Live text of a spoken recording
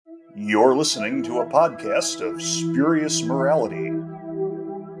You're listening to a podcast of spurious morality.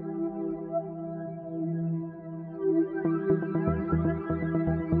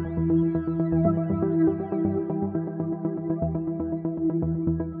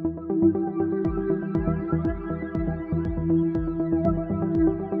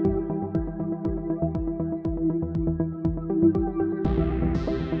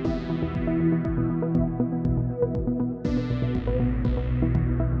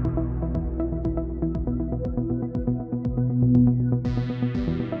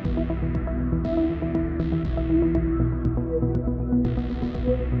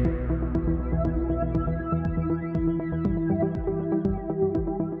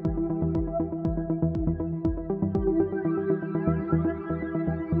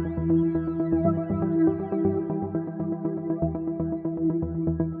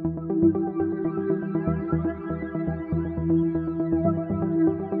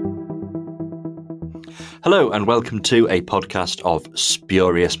 Hello and welcome to a podcast of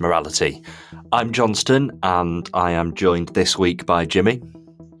Spurious Morality. I'm Johnstone and I am joined this week by Jimmy.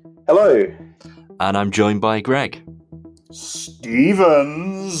 Hello. And I'm joined by Greg.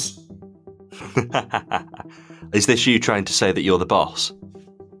 Stevens! Is this you trying to say that you're the boss?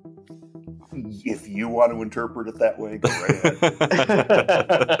 If you want to interpret it that way, go right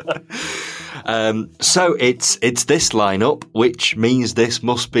ahead. So it's this lineup, which means this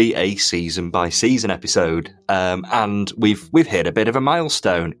must be a season by season episode, and we've hit a bit of a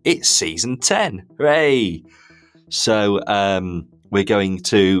milestone. It's season 10, hooray! So we're going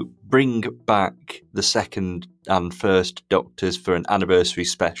to bring back the second and first Doctors for an anniversary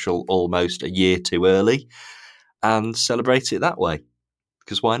special, almost a year too early, and celebrate it that way.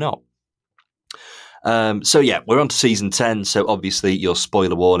 Because why not? We're on to season 10. So obviously your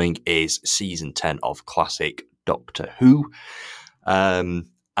spoiler warning is season 10 of classic Doctor Who. And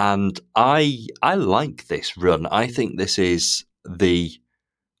I like this run. I think this is the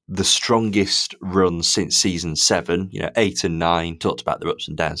strongest run since season 7. 8 and 9 talked about the ups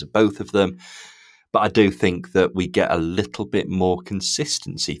and downs of both of them. But I do think that we get a little bit more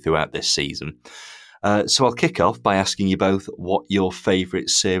consistency throughout this season. So I'll kick off by asking you both what your favourite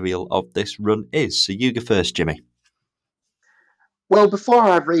serial of this run is. So you go first, Jimmy. Well, before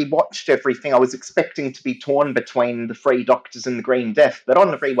I rewatched everything, I was expecting to be torn between the Three Doctors and the Green Death, but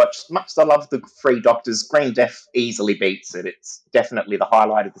on the rewatch, much as I love the Three Doctors, Green Death easily beats it. It's definitely the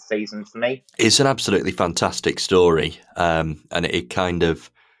highlight of the season for me. It's an absolutely fantastic story, and it kind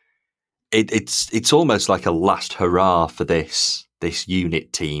of it's almost like a last hurrah for this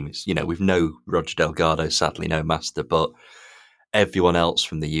unit team. We've no Roger Delgado, sadly, no Master, but everyone else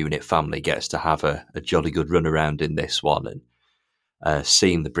from the unit family gets to have a jolly good run around in this one, and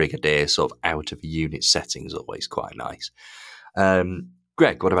seeing the Brigadier sort of out of a unit setting is always quite nice.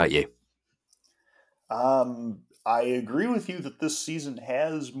 Greg, what about you? I agree with you that this season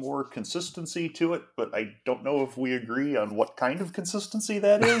has more consistency to it, but I don't know if we agree on what kind of consistency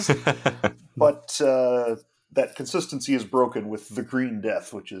that is. But that consistency is broken with The Green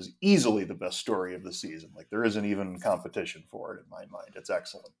Death, which is easily the best story of the season. Like, there isn't even competition for it in my mind. It's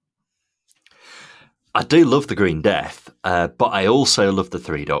excellent. I do love The Green Death, but I also love The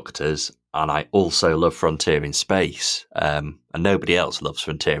Three Doctors, and I also love Frontier in Space, and nobody else loves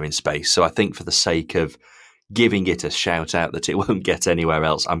Frontier in Space. So I think for the sake of giving it a shout out that it won't get anywhere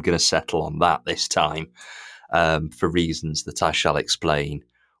else, I'm going to settle on that this time, for reasons that I shall explain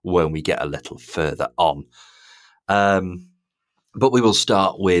when we get a little further on. But we will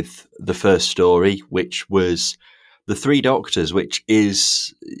start with the first story, which was The Three Doctors,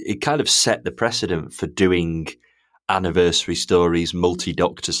 it kind of set the precedent for doing anniversary stories,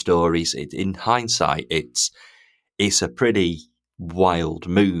 multi-doctor stories. In hindsight, it's a pretty wild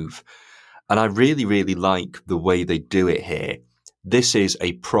move. And I really, really like the way they do it here. This is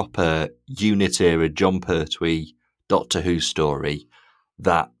a proper unit-era Jon Pertwee Doctor Who story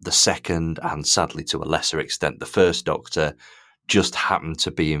that the second, and sadly to a lesser extent the first Doctor, just happened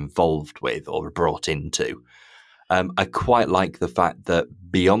to be involved with or brought into. I quite like the fact that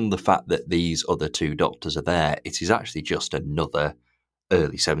beyond the fact that these other two Doctors are there, it is actually just another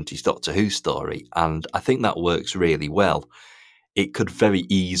early 70s Doctor Who story, and I think that works really well. It could very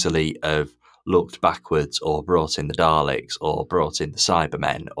easily have looked backwards or brought in the Daleks or brought in the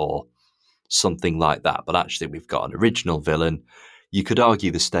Cybermen or something like that, but actually we've got an original villain. You could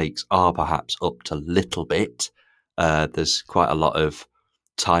argue the stakes are perhaps upped a little bit. There's quite a lot of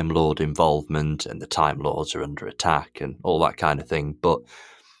Time Lord involvement, and the Time Lords are under attack and all that kind of thing. But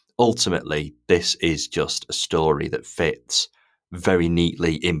ultimately, this is just a story that fits very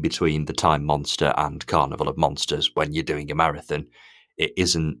neatly in between the Time Monster and Carnival of Monsters when you're doing a marathon. it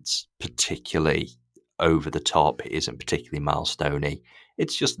isn't particularly over the top. It isn't particularly milestone-y.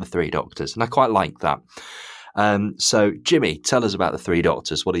 It's just the Three Doctors, and I quite like that. So, Jimmy, tell us about the Three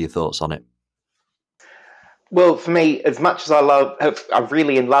Doctors. What are your thoughts on it? Well, for me, as much as I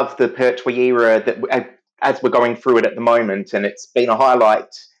really love the Pertwee era as we're going through it at the moment, and it's been a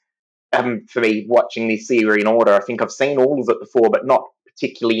highlight for me watching this series in order. I think I've seen all of it before, but not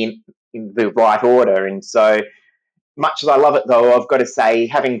particularly in the right order. And so, much as I love it, though, I've got to say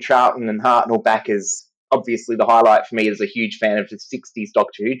having Troughton and Hartnell back is obviously the highlight for me as a huge fan of the 60s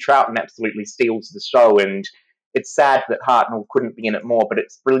Doctor Who. Troughton absolutely steals the show, and it's sad that Hartnell couldn't be in it more, but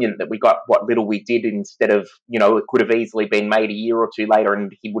it's brilliant that we got what little we did instead of, it could have easily been made a year or two later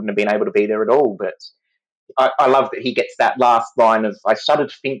and he wouldn't have been able to be there at all. But I love that he gets that last line of, I shudder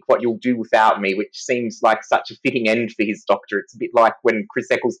to think what you'll do without me, which seems like such a fitting end for his Doctor. It's a bit like when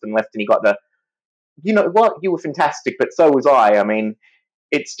Chris Eccleston left and he got the, you know what, you were fantastic, but so was I. I mean,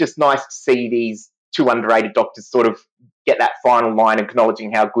 it's just nice to see these two underrated Doctors sort of get that final line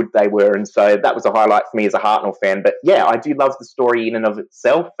acknowledging how good they were. And so that was a highlight for me as a Hartnell fan. But yeah, I do love the story in and of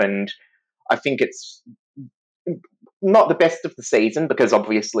itself. And I think it's not the best of the season because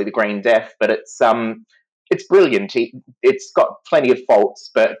obviously the Green Death, but it's brilliant. It's got plenty of faults,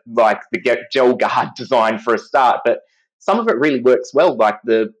 but like the gel guard design for a start, but some of it really works well. Like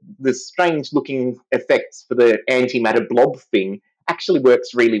the strange looking effects for the antimatter blob thing actually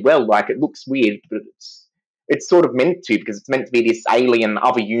works really well. Like it looks weird, but it's sort of meant to because it's meant to be this alien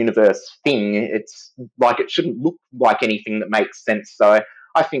other universe thing. It's like it shouldn't look like anything that makes sense. So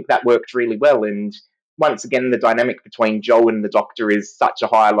I think that worked really well. And once again, the dynamic between Joe and the Doctor is such a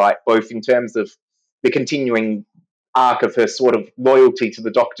highlight, both in terms of the continuing arc of her sort of loyalty to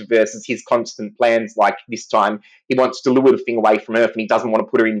the Doctor versus his constant plans. Like this time, he wants to lure the thing away from Earth and he doesn't want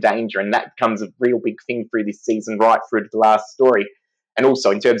to put her in danger. And that becomes a real big thing through this season, right through to the last story. And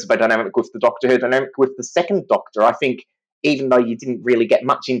also, in terms of her dynamic with the Doctor, her dynamic with the second Doctor, I think even though you didn't really get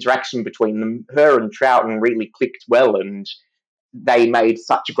much interaction between them, her and Troughton really clicked well. And they made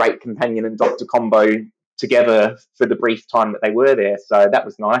such a great companion and Doctor combo together for the brief time that they were there. So that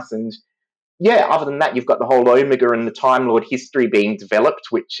was nice. And yeah, other than that, you've got the whole Omega and the Time Lord history being developed,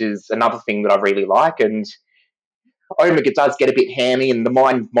 which is another thing that I really like. And Omega does get a bit hammy, and the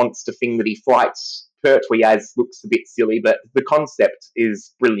mind monster thing that he fights Pertwee as looks a bit silly, but the concept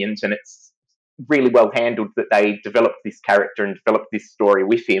is brilliant, and it's really well handled that they developed this character and developed this story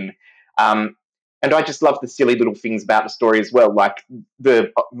with him. And I just love the silly little things about the story as well. Like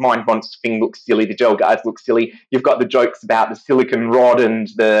the mind monster thing looks silly, the gel guards look silly. You've got the jokes about the silicon rod and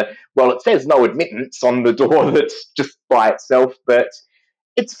it says no admittance on the door that's just by itself, but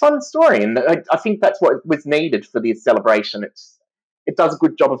it's a fun story, and I think that's what was needed for the celebration. It does a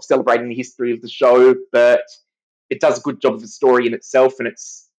good job of celebrating the history of the show, but it does a good job of the story in itself, and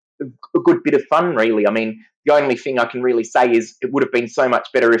it's a good bit of fun, really. I mean, the only thing I can really say is it would have been so much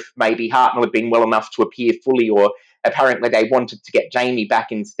better if maybe Hartnell had been well enough to appear fully, or apparently they wanted to get Jamie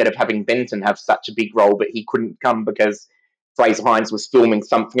back instead of having Benton have such a big role, but he couldn't come because Fraser Hines was filming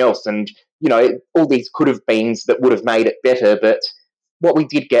something else. And, all these could have beens that would have made it better, but what we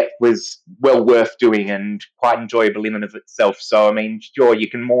did get was well worth doing and quite enjoyable in and of itself. So, I mean, sure, you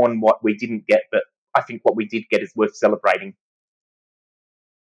can mourn what we didn't get, but I think what we did get is worth celebrating.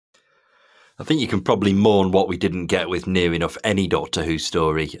 I think you can probably mourn what we didn't get with near enough any Doctor Who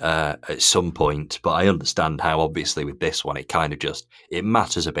story at some point, but I understand how obviously with this one it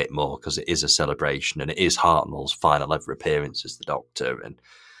matters a bit more because it is a celebration and it is Hartnell's final ever appearance as the Doctor and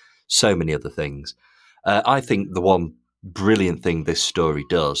so many other things. I think the one brilliant thing this story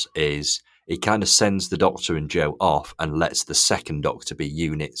does is it kind of sends the Doctor and Joe off and lets the second Doctor be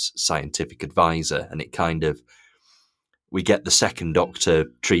UNIT's scientific advisor, and we get the second Doctor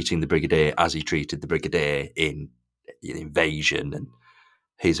treating the Brigadier as he treated the Brigadier in Invasion, and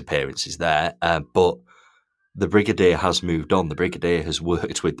his appearance is there. But the Brigadier has moved on. The Brigadier has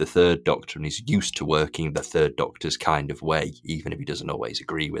worked with the third Doctor and is used to working the third Doctor's kind of way, even if he doesn't always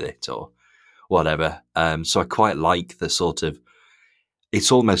agree with it or whatever. So I quite like the sort of,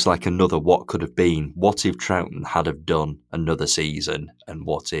 it's almost like another what could have been. What if Troughton had have done another season, and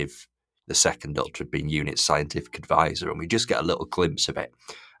what if the second Doctor had been UNIT's scientific advisor? And we just get a little glimpse of it,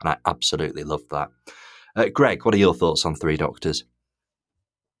 and I absolutely love that. Greg, what are your thoughts on Three Doctors?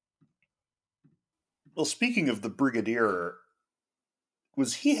 Well, speaking of the Brigadier,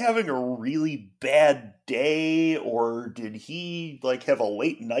 was he having a really bad day, or did he have a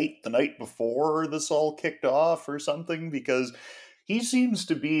late night the night before this all kicked off or something? Because he seems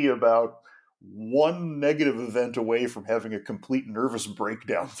to be about one negative event away from having a complete nervous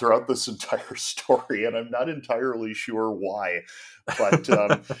breakdown throughout this entire story, and I'm not entirely sure why. But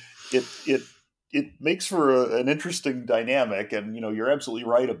it makes for an interesting dynamic, and you're absolutely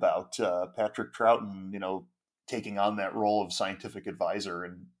right about Patrick Troughton, taking on that role of scientific advisor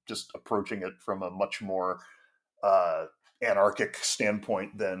and just approaching it from a much more uh, anarchic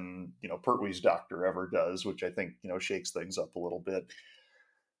standpoint than Pertwee's doctor ever does, which I think shakes things up a little bit.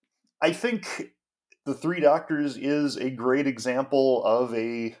 I think the Three Doctors is a great example of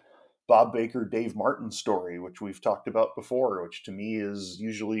a Bob Baker, Dave Martin story, which we've talked about before, which to me is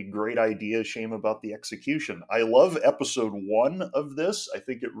usually great idea, shame about the execution. I love episode 1 of this. I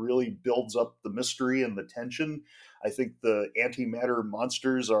think it really builds up the mystery and the tension. I think the antimatter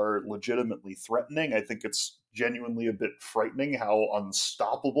monsters are legitimately threatening. I think it's genuinely a bit frightening how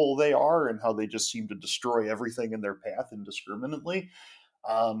unstoppable they are and how they just seem to destroy everything in their path indiscriminately.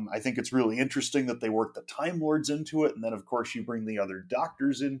 I think it's really interesting that they work the Time Lords into it, and then of course you bring the other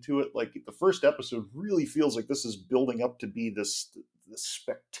Doctors into it. Like the first episode really feels like this is building up to be this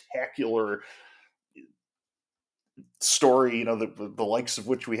spectacular story, the likes of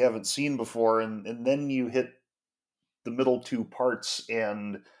which we haven't seen before, and then you hit the middle 2 parts,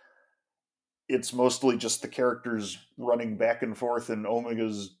 and it's mostly just the characters running back and forth in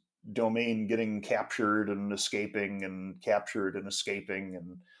Omega's domain, getting captured and escaping, and captured and escaping,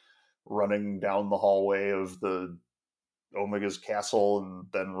 and running down the hallway of the Omega's castle, and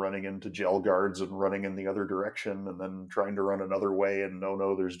then running into gel guards and running in the other direction, and then trying to run another way, and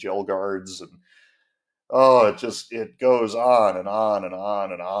no, there's gel guards, and it goes on and on and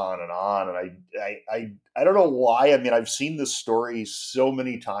on and on and on, and I don't know why. I mean, I've seen this story so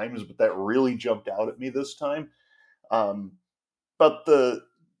many times, but that really jumped out at me this time. um, but the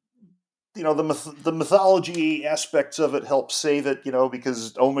mythology aspects of it help save it,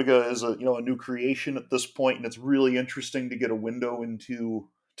 because Omega is a new creation at this point, and it's really interesting to get a window into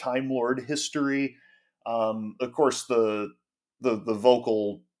Time Lord history. Of course, the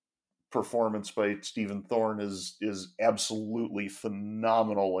vocal performance by Stephen Thorne is absolutely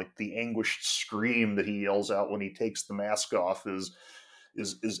phenomenal. Like the anguished scream that he yells out when he takes the mask off is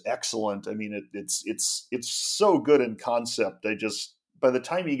excellent. I mean, it's so good in concept. I just, by the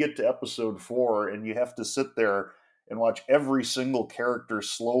time you get to episode 4 and you have to sit there and watch every single character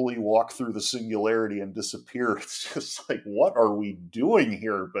slowly walk through the singularity and disappear, it's just like, what are we doing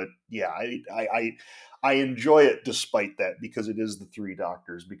here? But yeah, I enjoy it despite that, because it is the Three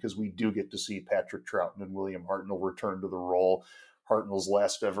Doctors, because we do get to see Patrick Troughton and William Hartnell return to the role. Hartnell's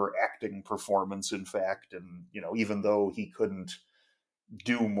last ever acting performance, in fact, and even though he couldn't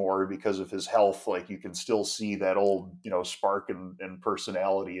do more because of his health, like you can still see that old spark and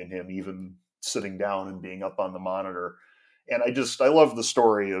personality in him, even sitting down and being up on the monitor. And I love the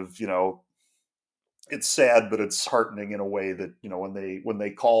story of it's sad, but it's heartening in a way that when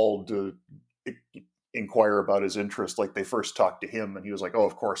they called to inquire about his interest, like they first talked to him and he was like, oh,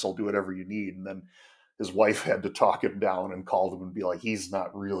 of course, I'll do whatever you need, and then his wife had to talk him down and call him and be like, he's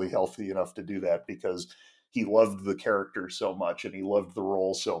not really healthy enough to do that, because he loved the character so much and he loved the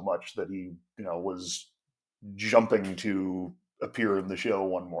role so much that he was jumping to appear in the show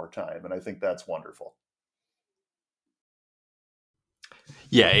one more time, and I think that's wonderful.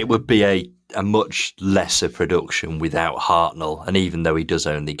 Yeah, it would be a much lesser production without Hartnell, and even though he does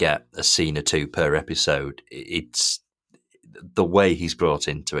only get a scene or two per episode, it's the way he's brought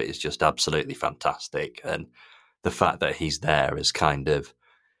into it is just absolutely fantastic, and the fact that he's there as kind of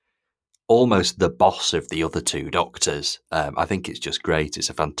almost the boss of the other 2 Doctors, I think it's just great. It's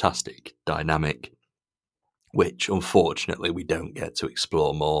a fantastic dynamic, which unfortunately we don't get to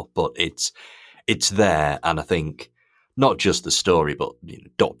explore more, but it's there, and I think not just the story, but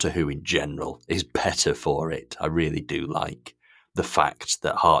Doctor Who in general is better for it. I really do like the fact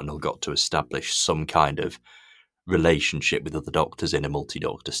that Hartnell got to establish some kind of relationship with other Doctors in a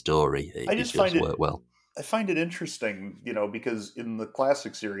multi-Doctor story. I It just just worked well. I find it interesting, because in the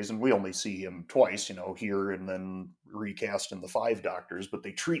classic series, and we only see him twice, here and then recast in the 5 Doctors, but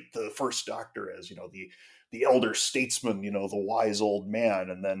they treat the first Doctor as, the elder statesman, the wise old man,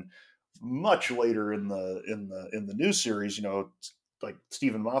 and then much later in the new series, like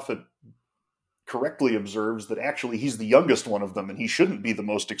Stephen Moffat correctly observes that actually he's the youngest one of them and he shouldn't be the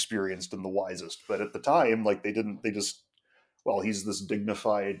most experienced and the wisest. But at the time, like they just, well, he's this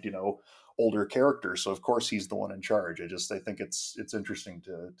dignified, older character, so of course he's the one in charge. I think it's interesting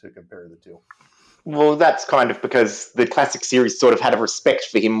to compare the two. Well, that's kind of because the classic series sort of had a respect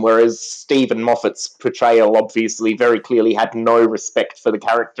for him, whereas Stephen Moffat's portrayal obviously very clearly had no respect for the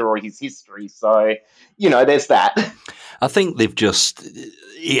character or his history. So, there's that. I think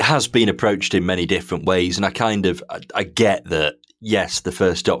it has been approached in many different ways, and I get that, yes, the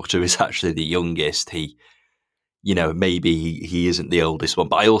first Doctor is actually the youngest. Maybe he isn't the oldest one,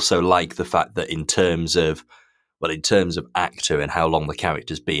 but I also like the fact that in terms of actor and how long the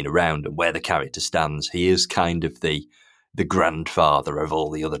character's been around and where the character stands, he is kind of the grandfather of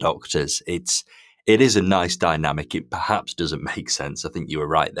all the other Doctors. It is a nice dynamic. It perhaps doesn't make sense. I think you were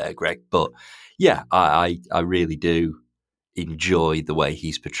right there, Greg. But yeah, I really do enjoy the way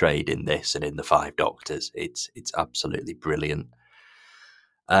he's portrayed in this and in the Five Doctors. It's absolutely brilliant.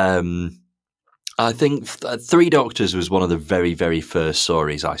 I think Three Doctors was one of the very, very first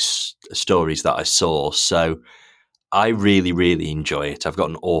stories that I saw. So I really, really enjoy it. I've got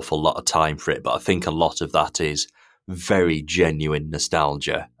an awful lot of time for it, but I think a lot of that is very genuine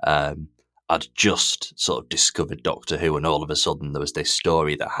nostalgia. I'd just sort of discovered Doctor Who, and all of a sudden there was this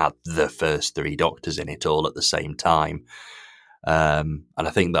story that had the first three Doctors in it all at the same time. And I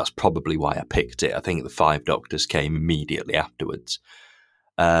think that's probably why I picked it. I think the Five Doctors came immediately afterwards.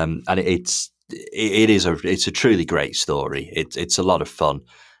 And it's a truly great story. It's a lot of fun.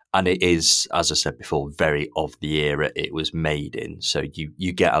 And it is, as I said before, very of the era it was made in. So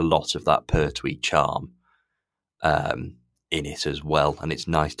you get a lot of that Pertwee charm in it as well. And it's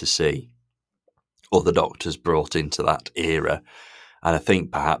nice to see other Doctors brought into that era. And I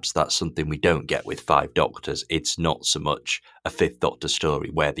think perhaps that's something we don't get with Five Doctors. It's not so much a Fifth Doctor story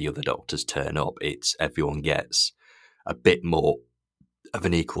where the other Doctors turn up. It's everyone gets a bit more of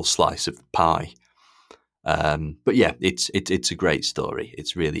an equal slice of the pie. But yeah, it's a great story.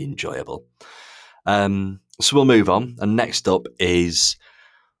 It's really enjoyable. So we'll move on. And next up is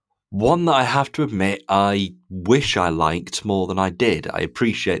one that I have to admit I wish I liked more than I did. I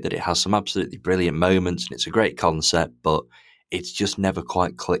appreciate that it has some absolutely brilliant moments and it's a great concept, but it's just never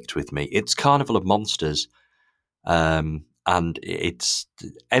quite clicked with me. It's Carnival of Monsters. And it's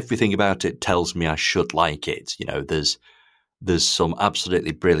everything about it tells me I should like it. There's some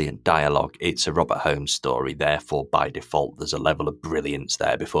absolutely brilliant dialogue. It's a Robert Holmes story, therefore, by default, there's a level of brilliance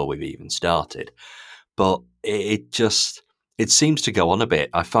there before we've even started. But it seems to go on a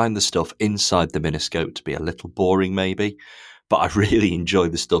bit. I find the stuff inside the miniscope to be a little boring, maybe, but I really enjoy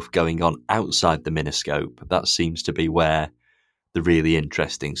the stuff going on outside the miniscope. That seems to be where the really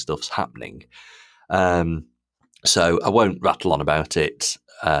interesting stuff's happening. So I won't rattle on about it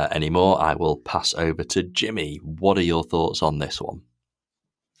anymore. I will pass over to Jimmy. What are your thoughts on this one?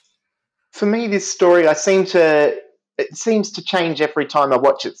 For me, this story, it seems to change every time I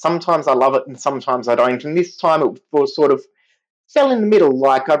watch it. Sometimes I love it and sometimes I don't. And this time it was sort of fell in the middle.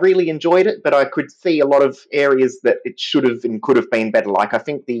 Like, I really enjoyed it, but I could see a lot of areas that it should have and could have been better. Like, I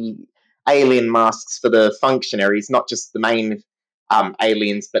think the alien masks for the functionaries, not just the main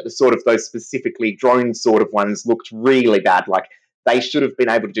aliens, but the sort of those specifically drone sort of ones, looked really bad. Like, they should have been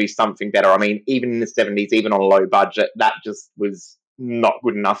able to do something better. I mean, even in the 70s, even on a low budget, that just was not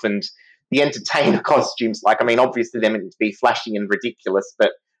good enough. And the entertainer costumes, like, I mean, obviously they're meant to be flashy and ridiculous,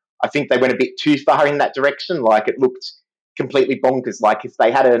 but I think they went a bit too far in that direction. Like, it looked completely bonkers. Like, if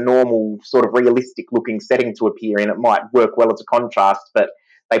they had a normal sort of realistic looking setting to appear in, it might work well as a contrast, but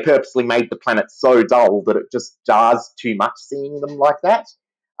they purposely made the planet so dull that it just jars too much seeing them like that.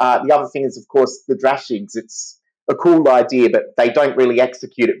 The other thing is, of course, the Drashigs. It's a cool idea, but they don't really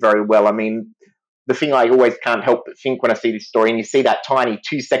execute it very well. I mean, the thing I always can't help but think when I see this story, and you see that tiny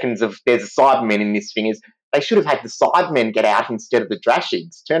 2 seconds of there's a Cyberman in this thing, is they should have had the Cybermen get out instead of the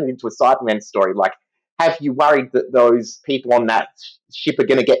Drashigs. Turn it into a Cyberman story. Like, have you worried that those people on that ship are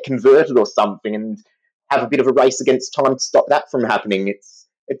going to get converted or something, and have a bit of a race against time to stop that from happening?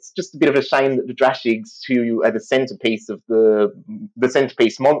 It's just a bit of a shame that the Drashigs, who are the centerpiece of the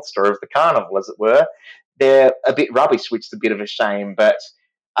centerpiece monster of the carnival, as it were, they're a bit rubbish, which is a bit of a shame. But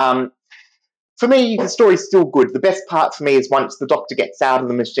for me, the story's still good. The best part for me is once the Doctor gets out of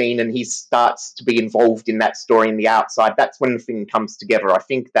the machine and he starts to be involved in that story in the outside. That's when the thing comes together. I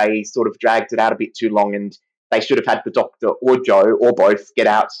think they sort of dragged it out a bit too long, and they should have had the Doctor or Joe or both get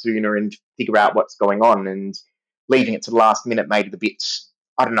out sooner and figure out what's going on. And leaving it to the last minute made it a bit,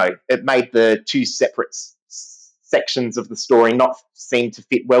 I don't know, it made the two separate sections of the story not seem to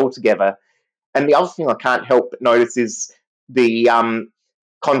fit well together. And the other thing I can't help but notice is the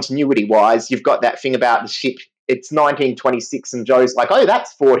continuity wise, you've got that thing about the ship. It's 1926, and Joe's like, "Oh,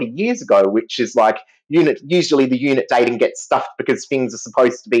 that's 40 years ago," which is like Usually, the unit dating gets stuffed because things are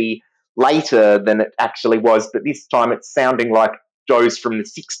supposed to be later than it actually was, but this time it's sounding like Joe's from the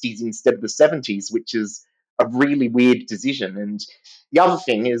 60s instead of the 70s, which is a really weird decision. And the other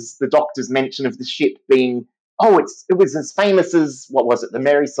thing is the Doctor's mention of the ship being, it was as famous as, what was it, the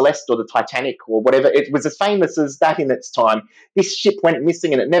Mary Celeste or the Titanic or whatever. It was as famous as that in its time. This ship went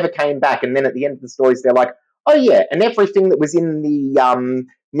missing and it never came back. And then at the end of the stories, they're like, oh yeah, and everything that was in the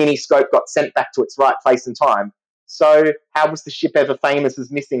miniscope got sent back to its right place and time. So how was the ship ever famous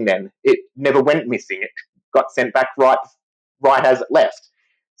as missing then? It never went missing. It got sent back right as it left.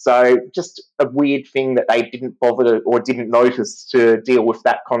 So just a weird thing that they didn't bother or didn't notice to deal with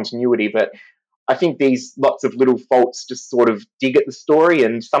that continuity. But I think these lots of little faults just sort of dig at the story,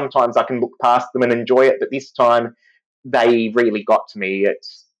 and sometimes I can look past them and enjoy it. But this time, they really got to me.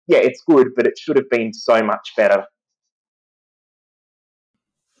 It's good, but it should have been so much better.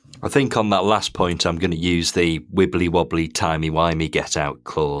 I think on that last point, I'm going to use the wibbly wobbly, timey wimey get out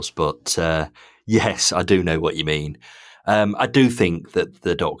clause. But yes, I do know what you mean. I do think that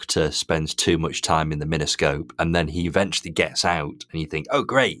the Doctor spends too much time in the miniscope, and then he eventually gets out, and you think, oh,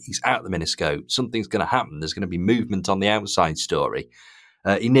 great, he's out of the miniscope. Something's going to happen. There's going to be movement on the outside story.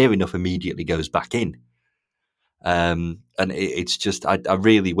 He near enough immediately goes back in. And it's just, I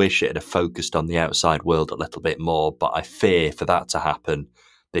really wish it had focused on the outside world a little bit more, but I fear for that to happen,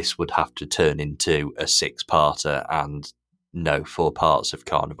 this would have to turn into a 6-parter, and no, 4 parts of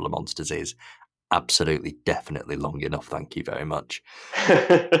Carnival of Monsters is absolutely, definitely long enough. Thank you very much.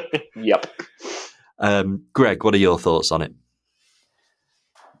 Yep. Greg, what are your thoughts on it?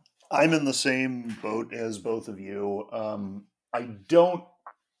 I'm in the same boat as both of you. I don't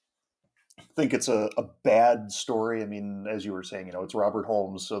think it's a bad story. I mean, as you were saying, it's Robert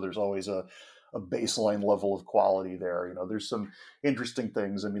Holmes, so there's always a baseline level of quality there. There's some interesting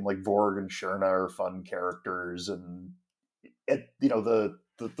things. I mean, like Vorg and Sherna are fun characters, and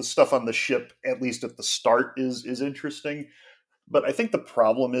the stuff on the ship, at least at the start, is interesting. But I think the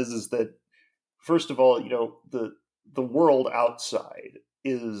problem is that, first of all, the world outside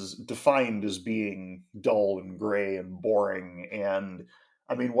is defined as being dull and gray and boring. And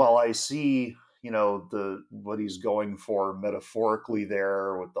I mean, while I see, what he's going for metaphorically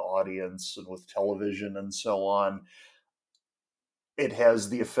there with the audience and with television and so on, it has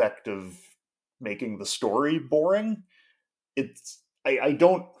the effect of making the story boring. It's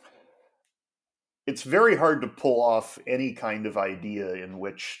very hard to pull off any kind of idea in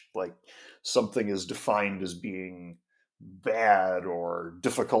which, like, something is defined as being bad or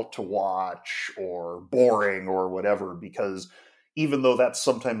difficult to watch or boring or whatever, because even though that's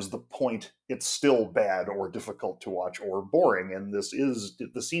sometimes the point, it's still bad or difficult to watch or boring. And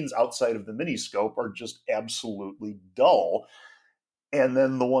the scenes outside of the miniscope are just absolutely dull. And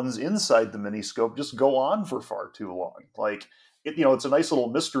then the ones inside the miniscope just go on for far too long. Like, it's a nice little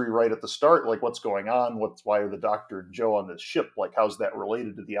mystery right at the start, like what's going on, why are the Doctor and Joe on this ship, like how's that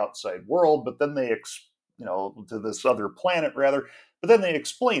related to the outside world? But then they, to this other planet rather. But then they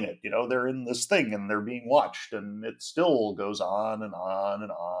explain it. They're in this thing and they're being watched, and it still goes on and on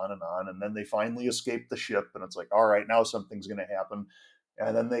and on and on. And then they finally escape the ship, and it's like, all right, now something's going to happen.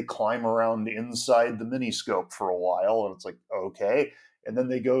 And then they climb around inside the miniscope for a while, and it's like, okay. And then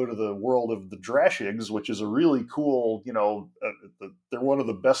they go to the world of the Drashigs, which is a really cool, they're one of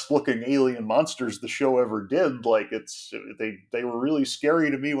the best looking alien monsters the show ever did. Like, they were really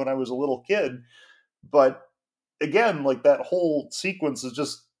scary to me when I was a little kid. But again, like, that whole sequence is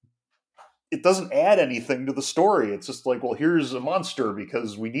just, it doesn't add anything to the story. It's just like, well, here's a monster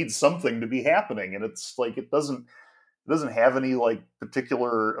because we need something to be happening. And it's like, it doesn't have any like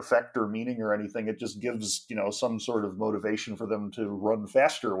particular effect or meaning or anything. It just gives, some sort of motivation for them to run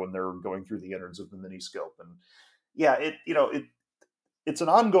faster when they're going through the innards of the miniscope. And yeah, it's an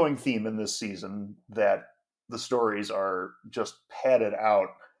ongoing theme in this season that the stories are just padded out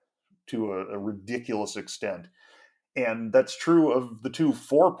to a ridiculous extent. And that's true of the 2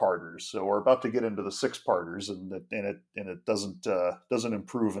 4-parters. So we're about to get into the 6-parters, and it doesn't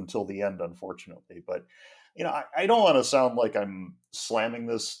improve until the end, unfortunately. But I don't want to sound like I'm slamming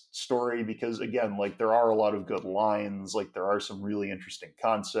this story, because again, like, there are a lot of good lines, like there are some really interesting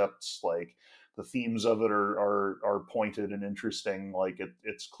concepts, like the themes of it are pointed and interesting. Like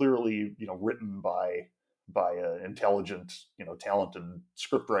it's clearly written by an intelligent, talented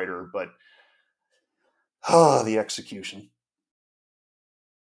scriptwriter, but the execution.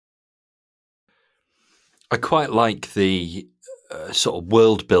 I quite like the sort of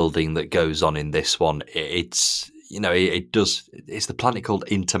world building that goes on in this one. It's it's the planet called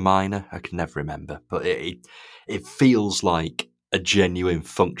Interminor. I can never remember, but it feels like a genuine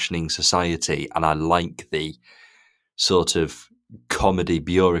functioning society, and I like the sort of comedy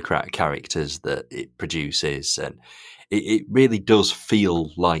bureaucrat characters that it produces, and it really does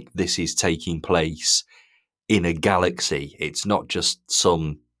feel like this is taking place in a galaxy. It's not just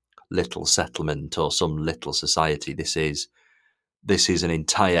some little settlement or some little society. This is an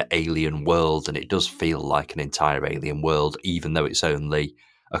entire alien world, and it does feel like an entire alien world, even though it's only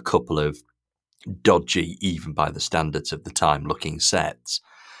a couple of dodgy, even by the standards of the time, looking sets.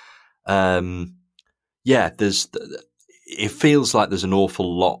 It feels like there's an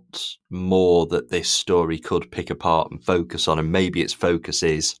awful lot more that this story could pick apart and focus on, and maybe its focus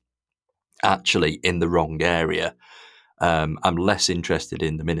is actually in the wrong area. I'm less interested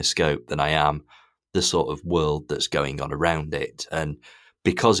in the miniscope than I am the sort of world that's going on around it. And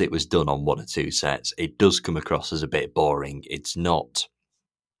because it was done on one or two sets, it does come across as a bit boring. It's not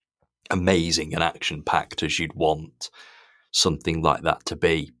amazing and action-packed as you'd want something like that to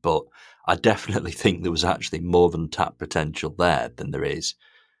be. But I definitely think there was actually more of untapped potential there than there is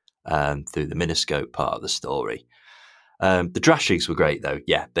through the miniscope part of the story. The Drashigs were great, though.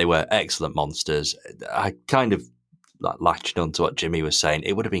 Yeah, they were excellent monsters. I kind of latched on to what Jimmy was saying.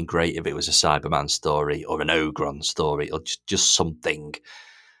 It would have been great if it was a Cyberman story or an Ogron story or just something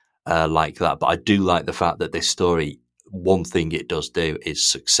like that. But I do like the fact that this story, one thing it does do is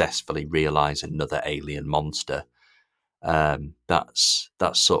successfully realise another alien monster. That's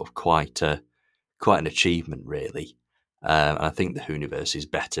sort of quite an achievement, really. And I think the Hooniverse is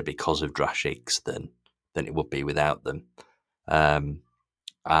better because of Drashigs than it would be without them.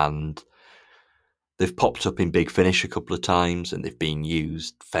 And they've popped up in Big Finish a couple of times, and they've been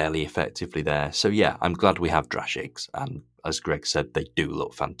used fairly effectively there. So yeah, I'm glad we have Drashigs. And as Greg said, they do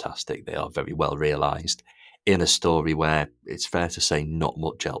look fantastic. They are very well realised in a story where it's fair to say not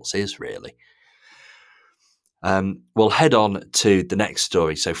much else is, really. We'll head on to the next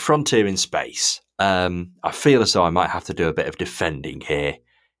story. So Frontier in Space. I feel as though I might have to do a bit of defending here.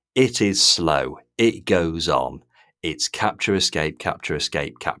 It is slow. It goes on. It's capture, escape, capture,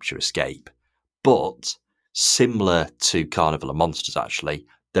 escape, capture, escape. But similar to Carnival of Monsters, actually,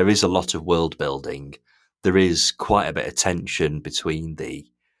 there is a lot of world building. There is quite a bit of tension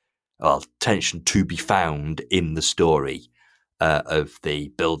tension to be found in the story of the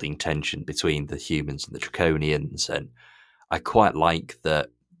building tension between the humans and the Draconians. And I quite like that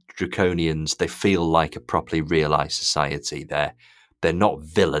Draconians, they feel like a properly realised society. They're not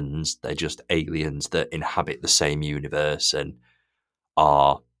villains, they're just aliens that inhabit the same universe and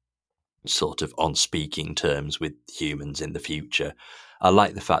are sort of on speaking terms with humans in the future. I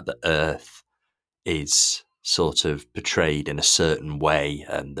like the fact that Earth is sort of portrayed in a certain way,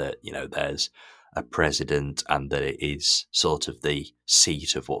 and that, there's a president and that it is sort of the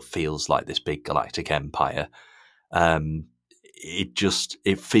seat of what feels like this big galactic empire.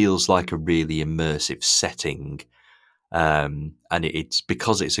 It feels like a really immersive setting. And it's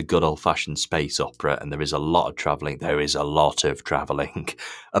because it's a good old-fashioned space opera, and there is a lot of travelling. There is a lot of travelling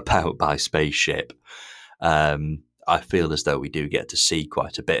about by spaceship. I feel as though we do get to see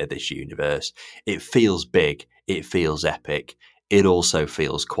quite a bit of this universe. It feels big. It feels epic. It also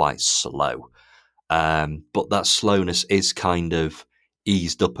feels quite slow. But that slowness is kind of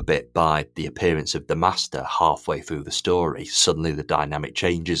eased up a bit by the appearance of the Master halfway through the story. Suddenly the dynamic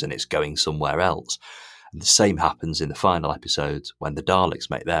changes and it's going somewhere else. And the same happens in the final episodes when the Daleks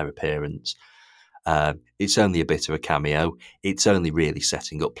make their appearance. It's only a bit of a cameo. It's only really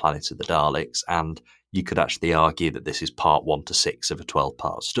setting up Planet of the Daleks, and you could actually argue that this is part 1 to 6 of a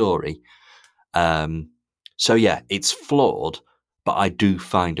 12-part story. So yeah, it's flawed, but I do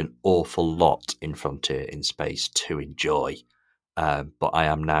find an awful lot in Frontier in Space to enjoy. But I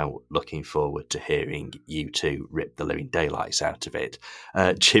am now looking forward to hearing you two rip the living daylights out of it.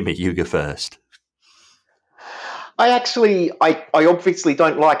 Jimmy, you go first. I obviously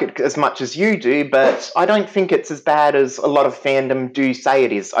don't like it as much as you do, but I don't think it's as bad as a lot of fandom do say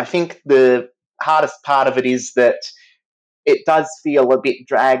it is. I think the hardest part of it is that it does feel a bit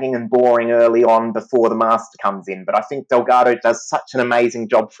dragging and boring early on before the Master comes in, but I think Delgado does such an amazing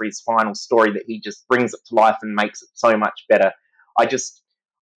job for his final story that he just brings it to life and makes it so much better.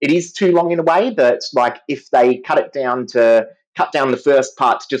 It is too long in a way that, like, if they cut down the first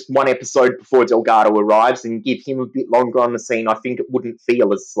part to just one episode before Delgado arrives and give him a bit longer on the scene, I think it wouldn't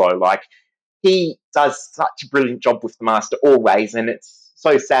feel as slow. Like, he does such a brilliant job with the Master always, and it's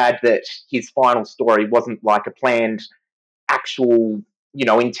so sad that his final story wasn't like a planned, actual,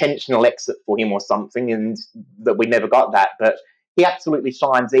 intentional exit for him or something, and that we never got that. But he absolutely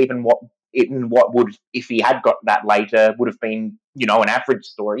shines even in what would, if he had got that later, would have been, an average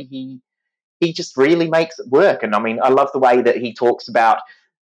story. He just really makes it work. And I mean, I love the way that he talks about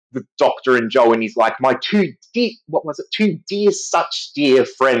the Doctor and Joe, and he's like, my two dear, such dear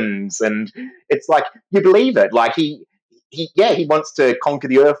friends. And it's like, you believe it. Like, he wants to conquer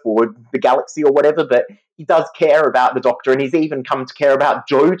the Earth or the galaxy or whatever, but he does care about the Doctor, and he's even come to care about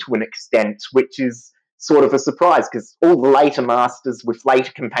Jo to an extent, which is sort of a surprise because all the later Masters with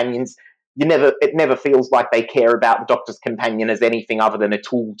later companions, it never feels like they care about the Doctor's companion as anything other than a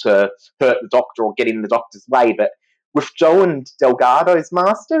tool to hurt the Doctor or get in the Doctor's way. But with Jo and Delgado's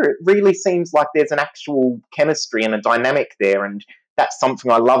Master, it really seems like there's an actual chemistry and a dynamic there, and that's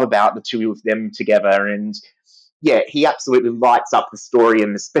something I love about the two of them together. And yeah, he absolutely lights up the story,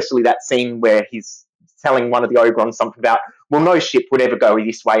 and especially that scene where he's telling one of the Ogrons something about, well, no ship would ever go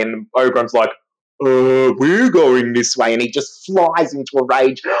this way, and the Ogron's like, we're going this way, and he just flies into a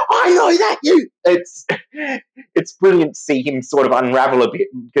rage. I know that you. It's brilliant to see him sort of unravel a bit,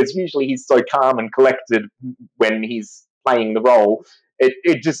 because usually he's so calm and collected when he's playing the role.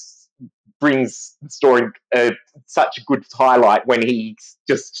 It just brings the story such a good highlight when he's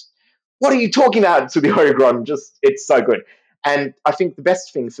just, what are you talking about, to the Ogron? Just, it's so good. And I think the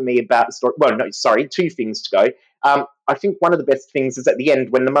best thing for me about the story, well, no, sorry, two things to go. I think one of the best things is at the end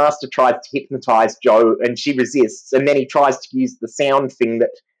when the Master tries to hypnotize Jo and she resists, and then he tries to use the sound thing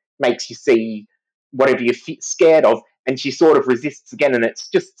that makes you see whatever you're scared of, and she sort of resists again. And it's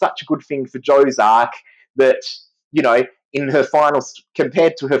just such a good thing for Jo's arc that, you know, in her final,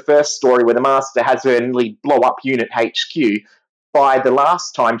 compared to her first story where the Master has her nearly blow up Unit HQ, by the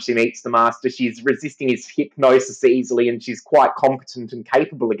last time she meets the Master, she's resisting his hypnosis easily, and she's quite competent and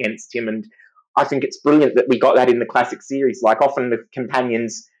capable against him. And I think it's brilliant that we got that in the classic series. Like, often the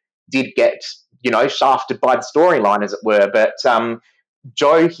companions did get, shafted by the storyline, as it were. But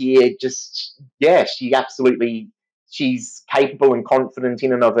Jo here, just, yeah, she's capable and confident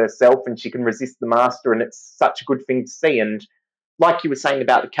in and of herself, and she can resist the Master, and it's such a good thing to see. And like you were saying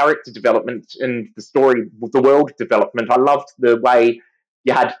about the character development and the story, the world development, I loved the way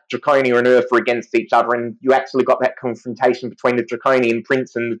you had Draconia and Earth against each other, and you actually got that confrontation between the Draconian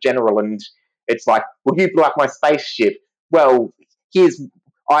prince and the general, and it's like, well, you blew up my spaceship. Well,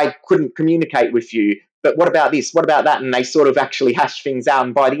 I couldn't communicate with you, but what about this? What about that? And they sort of actually hash things out,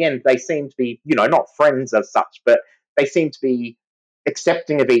 and by the end, they seem to be, not friends as such, but they seem to be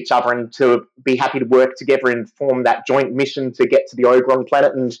accepting of each other and to be happy to work together and form that joint mission to get to the Ogron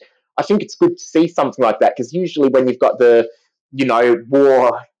planet. And I think it's good to see something like that, because usually when you've got the,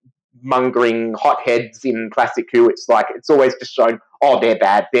 war mongering hotheads in classic Who, it's like, it's always just shown, oh, they're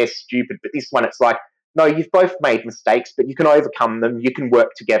bad, they're stupid. But this one, it's like, no, you've both made mistakes, but you can overcome them, you can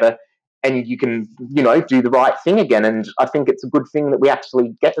work together, and you can, do the right thing again. And I think it's a good thing that we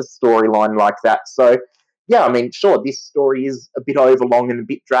actually get a storyline like that. So yeah, I mean, sure, this story is a bit overlong and a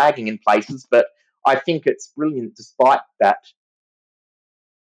bit dragging in places, but I think it's brilliant despite that.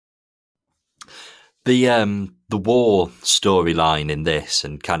 The war storyline in this,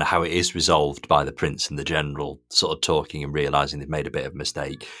 and kind of how it is resolved by the Prince and the General sort of talking and realising they've made a bit of a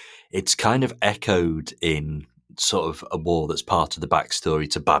mistake, it's kind of echoed in sort of a war that's part of the backstory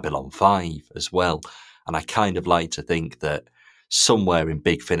to Babylon 5 as well. And I kind of like to think that somewhere in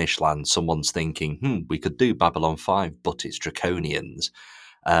Big Finish Land, someone's thinking, we could do Babylon 5, but it's Draconians.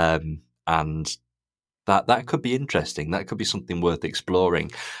 And that could be interesting. That could be something worth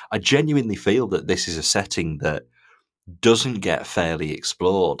exploring. I genuinely feel that this is a setting that doesn't get fairly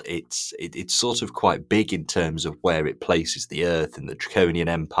explored. It's sort of quite big in terms of where it places the Earth and the Draconian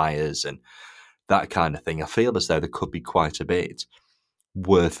empires and that kind of thing. I feel as though there could be quite a bit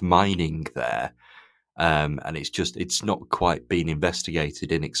worth mining there. And it's not quite been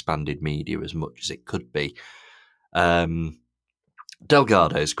investigated in expanded media as much as it could be.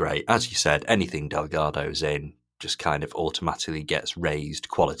 Delgado's great. As you said, anything Delgado's in just kind of automatically gets raised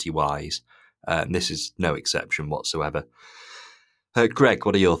quality-wise. This is no exception whatsoever. Greg,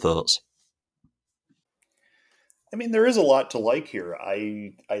 what are your thoughts? I mean, there is a lot to like here.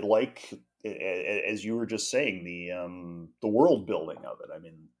 I like, as you were just saying, the world building of it. I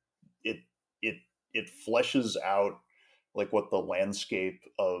mean, it it it fleshes out like what the landscape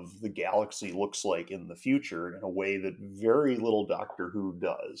of the galaxy looks like in the future in a way that very little Doctor Who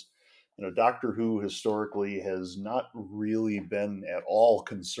does. Doctor Who historically has not really been at all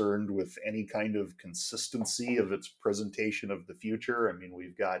concerned with any kind of consistency of its presentation of the future. I mean,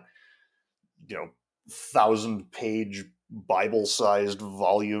 we've got, 1,000-page Bible-sized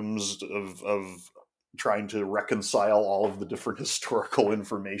volumes of trying to reconcile all of the different historical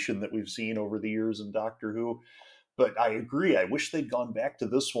information that we've seen over the years in Doctor Who. But I agree. I wish they'd gone back to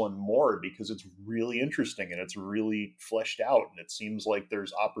this one more, because it's really interesting and it's really fleshed out. And it seems like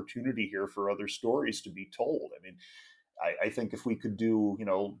there's opportunity here for other stories to be told. I mean, I think if we could do,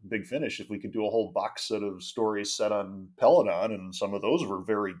 Big Finish, if we could do a whole box set of stories set on Peladon, and some of those were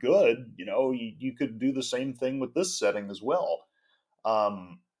very good, you could do the same thing with this setting as well.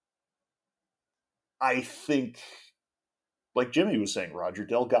 I think, like Jimmy was saying, Roger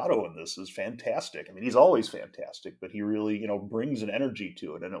Delgado in this is fantastic. I mean, he's always fantastic, but he really, brings an energy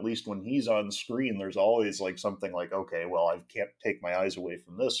to it. And at least when he's on screen, there's always like something like, okay, well, I can't take my eyes away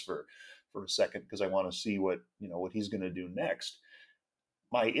from this for a second because I want to see what he's going to do next.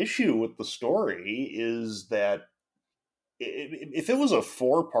 My issue with the story is that if it was a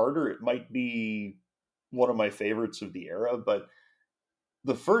 4-parter, it might be one of my favorites of the era, but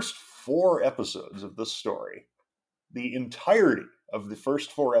the first 4 episodes of this story, the entirety of the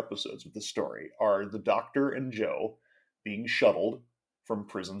first 4 episodes of the story, are the Doctor and Joe being shuttled from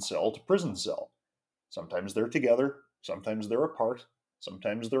prison cell to prison cell. Sometimes they're together, sometimes they're apart,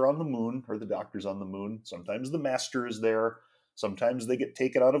 sometimes they're on the moon, or the Doctor's on the moon, sometimes the Master is there, sometimes they get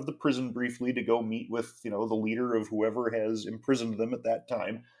taken out of the prison briefly to go meet with, the leader of whoever has imprisoned them at that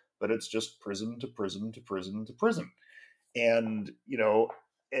time, but it's just prison to prison to prison to prison. And,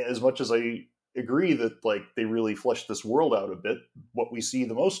 as much as I agree that like they really fleshed this world out a bit, what we see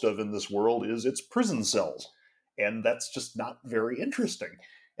the most of in this world is its prison cells. And that's just not very interesting.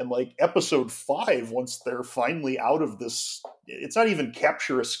 And like episode 5, once they're finally out of this, it's not even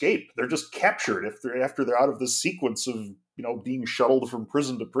capture escape. They're just captured after they're out of this sequence of, being shuttled from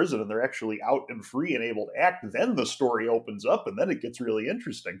prison to prison, and they're actually out and free and able to act. Then the story opens up, and then it gets really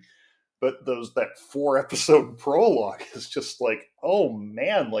interesting. But that 4-episode prologue is just like, oh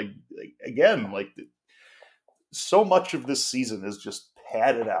man, like again, like so much of this season is just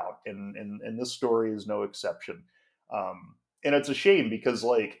padded out, and this story is no exception. And it's a shame because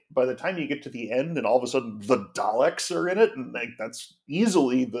like by the time you get to the end and all of a sudden the Daleks are in it, and like that's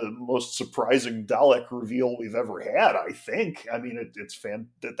easily the most surprising Dalek reveal we've ever had, I think. I mean,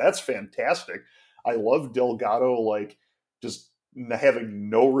 that's fantastic. I love Delgado like just having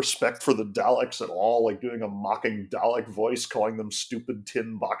no respect for the Daleks at all, like doing a mocking Dalek voice, calling them stupid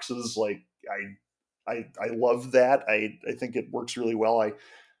tin boxes. Like I love that. I think it works really well.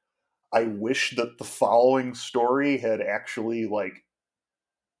 I wish that the following story had actually like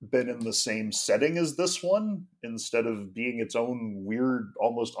been in the same setting as this one instead of being its own weird,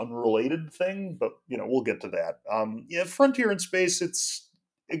 almost unrelated thing. But we'll get to that. Yeah, Frontier in Space. It's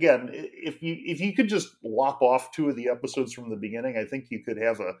again, if you could just lop off 2 of the episodes from the beginning, I think you could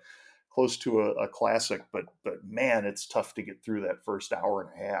have a close to a classic. But man, it's tough to get through that first hour and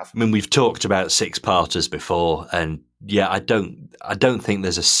a half. I mean, we've talked about 6-parters before, and yeah, I don't think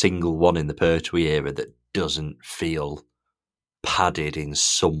there's a single one in the Pertwee era that doesn't feel padded in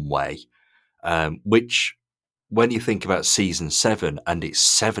some way. Which, when you think about season 7 and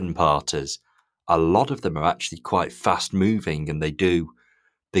its 7-parters, a lot of them are actually quite fast moving, and they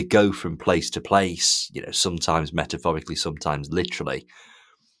go from place to place. Sometimes metaphorically, sometimes literally.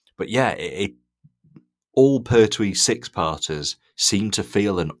 But yeah, all Pertwee 6-parters seem to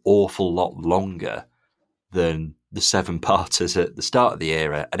feel an awful lot longer than the 7-parters at the start of the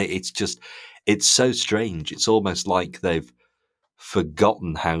era. And it's so strange. It's almost like they've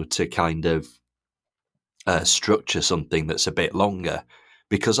forgotten how to kind of structure something that's a bit longer,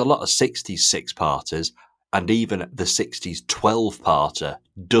 because a lot of 60s 6-parters and even the 60s 12-parter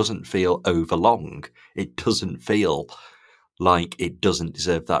doesn't feel overlong. It doesn't feel like it doesn't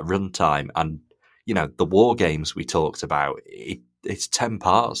deserve that runtime. And the war games we talked about, it's 10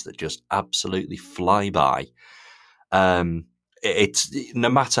 parts that just absolutely fly by. It's no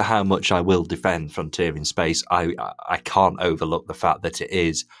matter how much I will defend Frontier in Space, I can't overlook the fact that it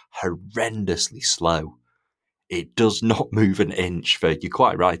is horrendously slow. It does not move an inch for, you're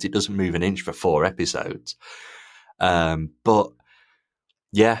quite right, it doesn't move an inch for 4 episodes. But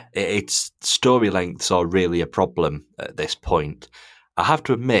yeah, its story lengths are really a problem at this point. I have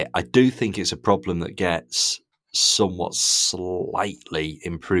to admit, I do think it's a problem that gets somewhat slightly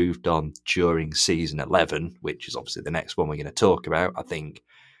improved on during season 11, which is obviously the next one we're going to talk about. I think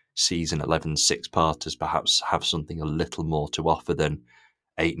season 11's 6-parters perhaps have something a little more to offer than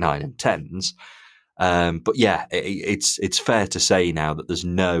 8, 9, and 10s. But yeah, it's fair to say now that there's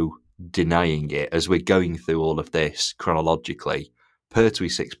no denying it. As we're going through all of this chronologically, Pertwee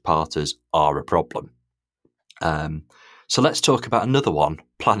 6-parters are a problem. So let's talk about another one,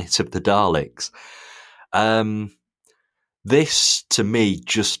 Planet of the Daleks. This, to me,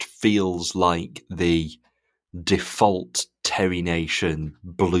 just feels like the default Terry Nation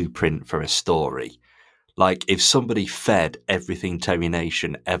blueprint for a story. Like, if somebody fed everything Terry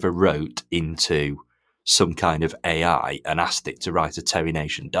Nation ever wrote into some kind of AI and asked it to write a Terry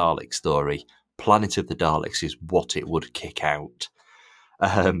Nation Dalek story, Planet of the Daleks is what it would kick out.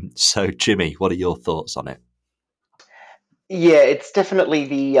 So, Jimmy, what are your thoughts on it? Yeah, it's definitely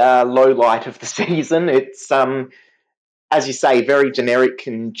the low light of the season. It's, as you say, very generic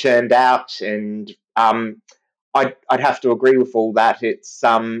and churned out, and I'd have to agree with all that. It's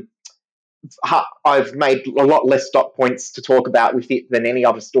I've made a lot less dot points to talk about with it than any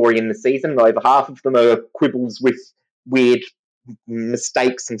other story in the season. Over half of them are quibbles with weird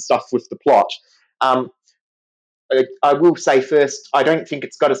mistakes and stuff with the plot. Um, I will say first, I don't think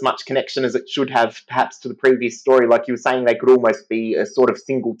it's got as much connection as it should have, perhaps, to the previous story. Like you were saying, they could almost be a sort of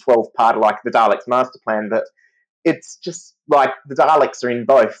single 12-part like the Daleks' master plan, but it's just like the Daleks are in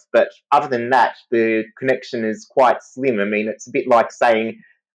both, but other than that, the connection is quite slim. I mean, it's a bit like saying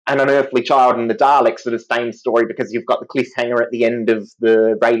an unearthly child and the Daleks are the same story because you've got the cliffhanger at the end of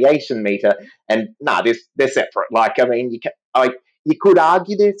the radiation meter, and they're separate. Like, I mean, you could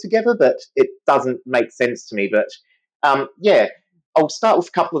argue they're together, but it doesn't make sense to me. But yeah, I'll start with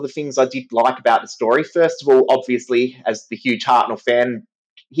a couple of the things I did like about the story. First of all, obviously, as the huge Hartnell fan,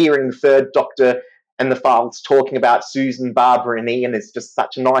 hearing the third Doctor and the files talking about Susan, Barbara, and Ian is just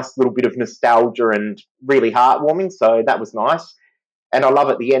such a nice little bit of nostalgia and really heartwarming. So that was nice. And I love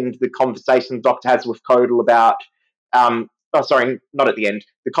at the end the conversation the Doctor has with Codal about. Sorry, not at the end.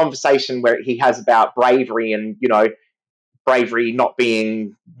 The conversation where he has about bravery and bravery not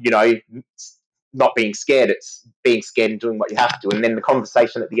being not being scared. It's being scared and doing what you have to. And then the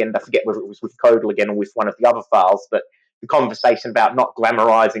conversation at the end, I forget whether it was with Codal again or with one of the other files, but the conversation about not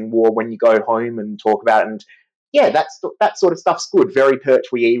glamorizing war when you go home and talk about it. And yeah, that sort of stuff's good. Very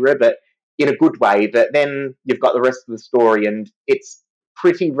Pertwee era, but in a good way. But then you've got the rest of the story, and it's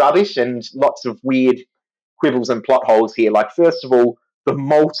pretty rubbish and lots of weird quibbles and plot holes here. Like, first of all, the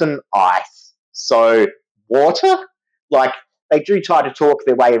molten ice. So, water? Like, they do try to talk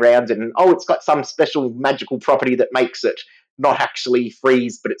their way around it, and it's got some special magical property that makes it not actually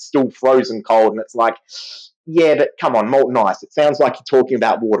freeze, but it's still frozen cold. And it's like, yeah, but come on, molten ice. It sounds like you're talking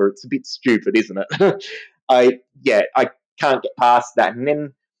about water. It's a bit stupid, isn't it? I can't get past that. And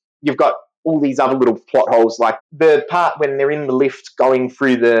then you've got all these other little plot holes, like the part when they're in the lift going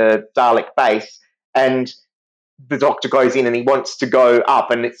through the Dalek base, and the Doctor goes in and he wants to go up,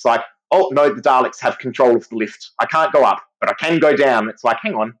 and it's like, oh no, the Daleks have control of the lift. I can't go up, but I can go down. It's like,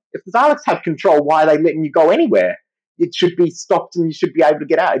 hang on, if the Daleks have control, why are they letting you go anywhere? It should be stopped and you should be able to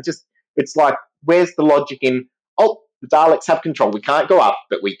get out. It's like, where's the logic in, oh, the Daleks have control. We can't go up,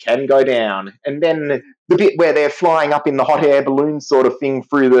 but we can go down. And then the bit where they're flying up in the hot air balloon sort of thing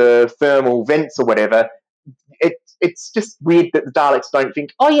through the thermal vents or whatever, it's just weird that the Daleks don't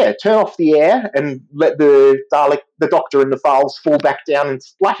think, oh yeah, turn off the air and let the Doctor and the files fall back down and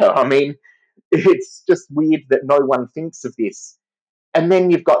splatter. I mean, it's just weird that no one thinks of this. And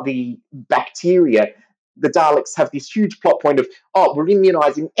then you've got the bacteria. The Daleks have this huge plot point of, we're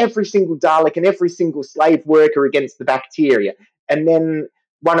immunizing every single Dalek and every single slave worker against the bacteria. And then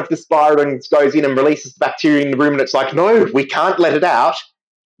one of the Spirons goes in and releases the bacteria in the room, and it's like, no, we can't let it out.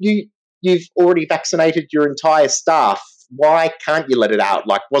 You've already vaccinated your entire staff. Why can't you let it out?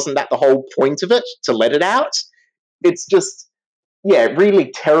 Like, wasn't that the whole point of it, to let it out? It's just, yeah,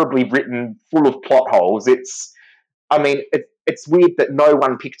 really terribly written, full of plot holes. It's weird that no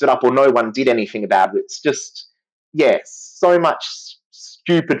one picked it up or no one did anything about it. It's just, yeah, so much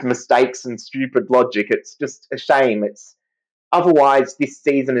stupid mistakes and stupid logic. It's just a shame. Otherwise, this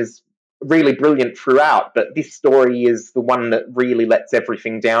season is really brilliant throughout, but this story is the one that really lets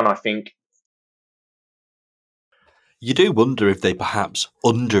everything down, I think. You do wonder if they perhaps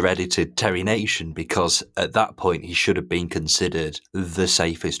under-edited Terry Nation, because at that point he should have been considered the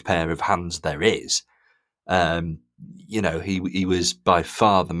safest pair of hands there is. He was by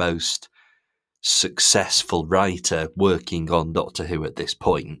far the most successful writer working on Doctor Who at this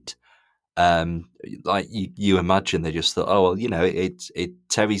point. Like you imagine they just thought, oh well,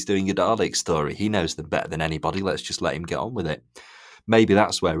 Terry's doing a Dalek story. He knows them better than anybody. Let's just let him get on with it. Maybe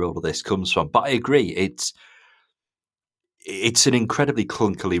that's where all of this comes from. But I agree, it's an incredibly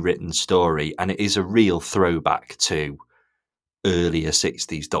clunkily written story, and it is a real throwback to earlier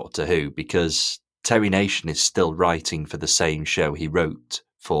 60s Doctor Who, because Terry Nation is still writing for the same show he wrote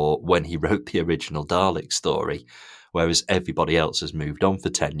for when he wrote the original Dalek story, whereas everybody else has moved on for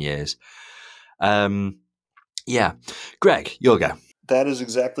 10 years. Yeah. Greg, your go. That is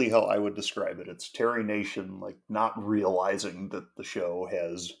exactly how I would describe it. It's Terry Nation, like, not realizing that the show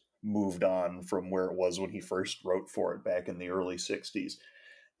has moved on from where it was when he first wrote for it back in the early 60s.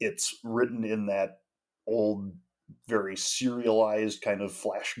 It's written in that old, very serialized kind of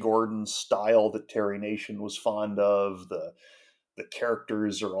Flash Gordon style that Terry Nation was fond of. The The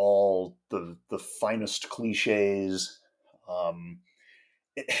characters are all the finest cliches. Um,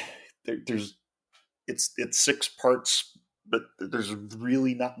 it, there's it's 6 parts, but there's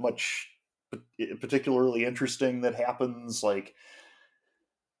really not much particularly interesting that happens. Like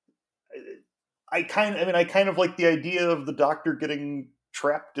I kind of like the idea of the Doctor getting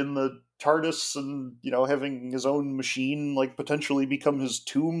trapped in the TARDIS and having his own machine like potentially become his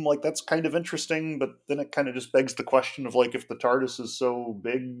tomb. Like that's kind of interesting, but then it kind of just begs the question of like if the TARDIS is so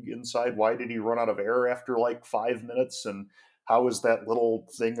big inside, why did he run out of air after like 5 minutes? And how is that little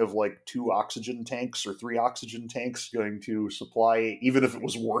thing of like 2 oxygen tanks or 3 oxygen tanks going to supply? Even if it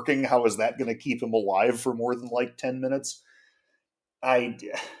was working, how is that going to keep him alive for more than like 10 minutes? I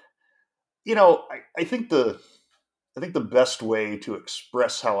I think the best way to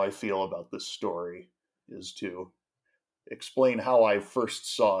express how I feel about this story is to explain how I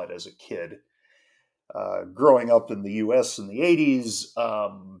first saw it as a kid. Growing up in the U.S. in the '80s,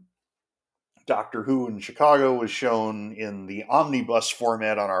 Doctor Who in Chicago was shown in the omnibus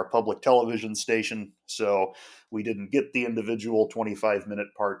format on our public television station. So we didn't get the individual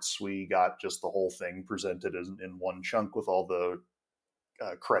 25-minute parts. We got just the whole thing presented in one chunk with all the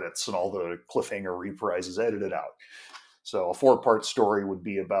credits and all the cliffhanger reprises edited out. So a 4-part story would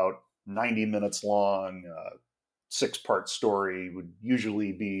be about 90 minutes long. 6-part story would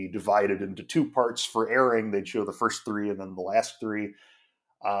usually be divided into 2 parts for airing. They'd show the first 3 and then the last 3.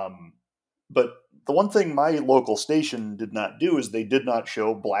 But the one thing my local station did not do is they did not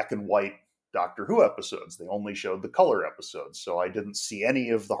show black and white Doctor Who episodes. They only showed the color episodes. So I didn't see any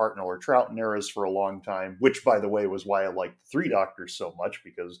of the Hartnell or Troughton eras for a long time, which, by the way, was why I liked the 3 Doctors so much,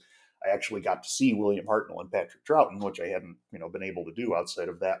 because I actually got to see William Hartnell and Patrick Troughton, which I hadn't been able to do outside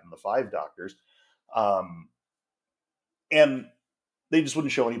of that and the 5 Doctors. And they just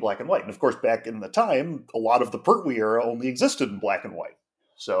wouldn't show any black and white. And of course, back in the time, a lot of the Pertwee era only existed in black and white.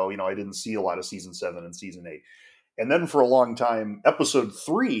 So, I didn't see a lot of season 7 and season 8. And then for a long time, episode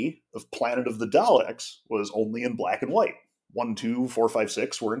 3 of Planet of the Daleks was only in black and white. 1, 2, 4, 5,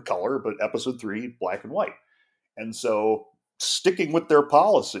 6 were in color, but episode 3, black and white. And so, sticking with their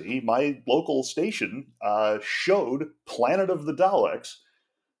policy, my local station showed Planet of the Daleks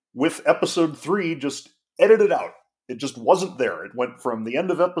with episode 3 just edited out. It just wasn't there. It went from the end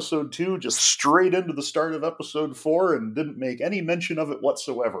of episode 2 just straight into the start of episode 4 and didn't make any mention of it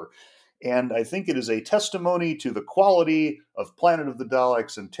whatsoever. And I think it is a testimony to the quality of Planet of the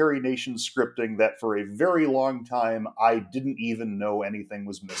Daleks and Terry Nation scripting that for a very long time, I didn't even know anything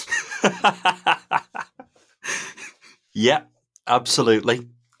was missing. Yeah, absolutely.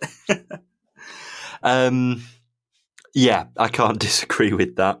 Yeah, I can't disagree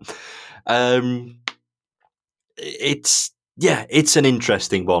with that. It's an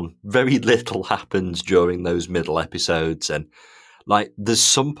interesting one. Very little happens during those middle episodes, and like there's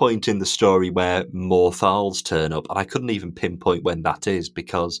some point in the story where more Thals turn up, and I couldn't even pinpoint when that is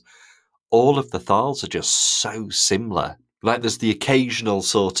because all of the Thals are just so similar. Like there's the occasional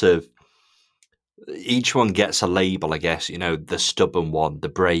sort of each one gets a label, I guess, the stubborn one, the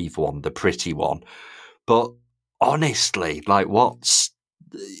brave one, the pretty one. But honestly, like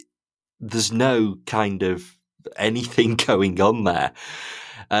there's no kind of anything going on there.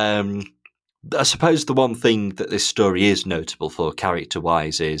 I suppose the one thing that this story is notable for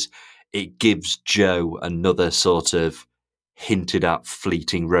character-wise is it gives Jo another sort of hinted at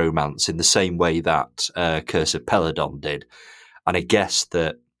fleeting romance in the same way that Curse of Peladon did. And I guess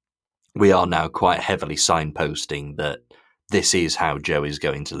that we are now quite heavily signposting that this is how Jo is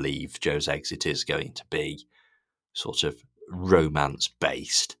going to leave. Jo's exit is going to be sort of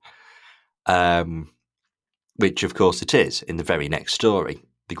romance-based. Which, of course, it is in the very next story,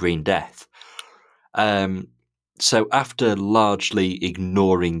 The Green Death. So after largely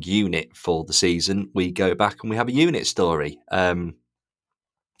ignoring Unit for the season, we go back and we have a Unit story.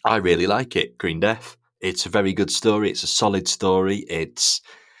 I really like it, Green Death. It's a very good story. It's a solid story. It's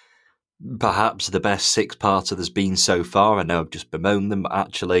perhaps the best 6-parter there's been so far. I know I've just bemoaned them, but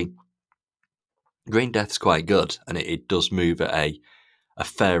actually, Green Death's quite good, and it does move at a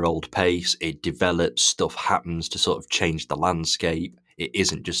fair old pace. It develops, stuff happens to sort of change the landscape. It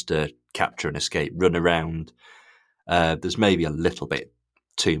isn't just a capture and escape run around. There's maybe a little bit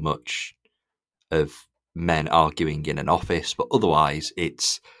too much of men arguing in an office, but otherwise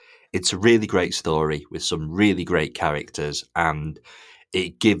it's a really great story with some really great characters, and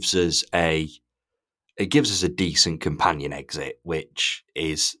it gives us a decent companion exit, which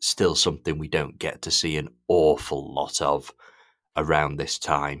is still something we don't get to see an awful lot of around this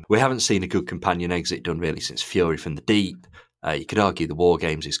time. We haven't seen a good companion exit done really since Fury from the Deep. You could argue the War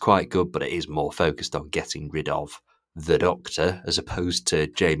Games is quite good, but it is more focused on getting rid of the Doctor, as opposed to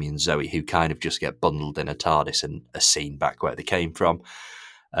Jamie and Zoe, who kind of just get bundled in a TARDIS and are seen back where they came from.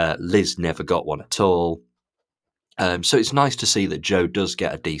 Liz never got one at all. So it's nice to see that Jo does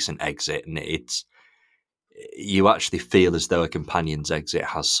get a decent exit, and you actually feel as though a companion's exit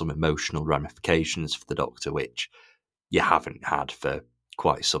has some emotional ramifications for the Doctor, which you haven't had for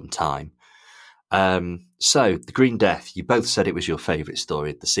quite some time. So, The Green Death, you both said it was your favourite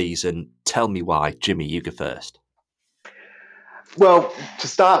story of the season. Tell me why. Jimmy, you go first. Well, to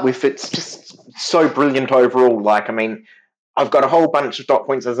start with, it's just so brilliant overall. I've got a whole bunch of dot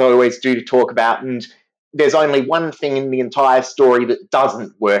points, as I always do, to talk about, and there's only one thing in the entire story that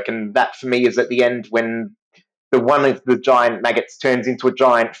doesn't work, and that for me is at the end when one of the giant maggots turns into a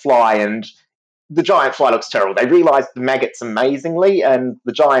giant fly, and the giant fly looks terrible. They realise the maggots amazingly, and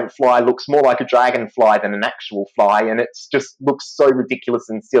the giant fly looks more like a dragonfly than an actual fly, and it just looks so ridiculous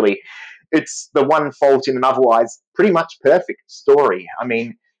and silly. It's the one fault in an otherwise pretty much perfect story.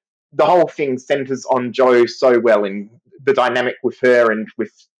 The whole thing centers on Jo so well, in the dynamic with her and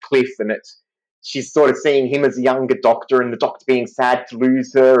with Cliff, and she's sort of seeing him as a younger Doctor, and the Doctor being sad to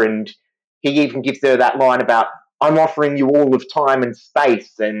lose her, and he even gives her that line about, I'm offering you all of time and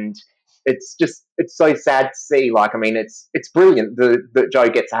space, and it's so sad to see. It's brilliant that Jo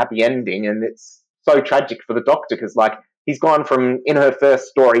gets a happy ending, and it's so tragic for the Doctor, because he's gone from, in her first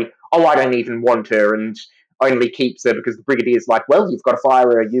story, oh, I don't even want her, and only keeps her because the Brigadier's like, well, you've got to fire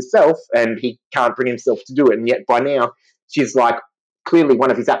her yourself, and he can't bring himself to do it. And yet by now, she's clearly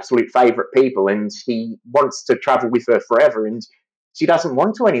one of his absolute favourite people, and he wants to travel with her forever, and she doesn't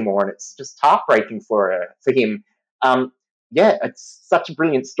want to anymore, and it's just heartbreaking for him. It's such a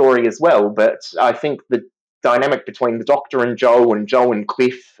brilliant story as well, but I think the dynamic between the Doctor and Jo and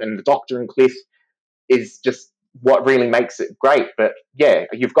Cliff, and the Doctor and Cliff is just what really makes it great. But yeah,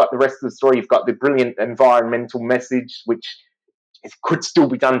 you've got the rest of the story. You've got the brilliant environmental message, which could still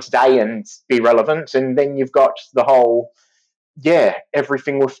be done today and be relevant. And then you've got the whole,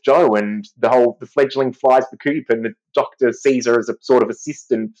 everything with Jo, and the fledgling flies the coop, and the Doctor sees her as a sort of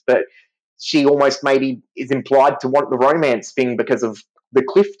assistant, but she almost maybe is implied to want the romance thing because of the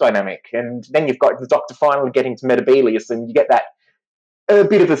Cliff dynamic. And then you've got the Doctor finally getting to Metabelius, and you get that a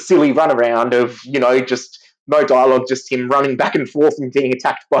bit of a silly runaround of, just no dialogue, just him running back and forth and being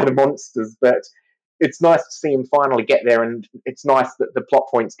attacked by the monsters. But it's nice to see him finally get there, and it's nice that the plot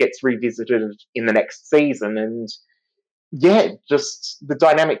points gets revisited in the next season. And just the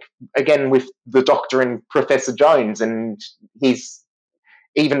dynamic again with the Doctor and Professor Jones, and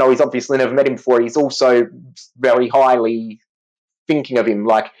even though he's obviously never met him before, he's also very highly thinking of him.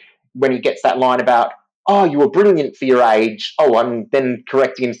 When he gets that line about, oh, you were brilliant for your age. Oh, and then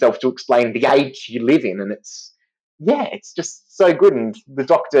correcting himself to explain the age you live in. And it's just so good. And the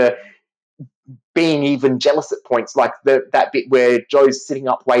Doctor being even jealous at points, like that bit where Joe's sitting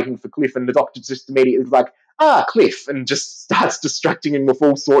up waiting for Cliff, and the Doctor just immediately is like, Cliff, and just starts distracting him with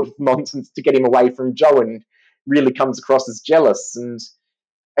all sorts of nonsense to get him away from Jo, and really comes across as jealous. And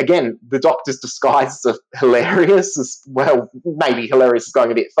again, the Doctor's disguises are hilarious as well. Maybe hilarious is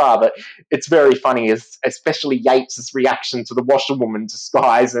going a bit far, but it's very funny, especially Yates's reaction to the washerwoman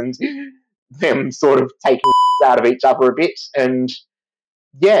disguise, and them sort of taking out of each other a bit. And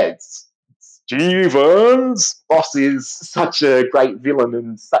Stevens' boss is such a great villain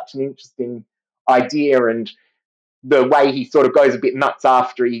and such an interesting idea, and the way he sort of goes a bit nuts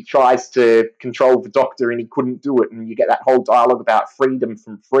after he tries to control the Doctor and he couldn't do it, and you get that whole dialogue about freedom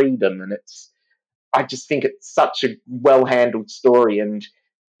from freedom, and I just think it's such a well-handled story. And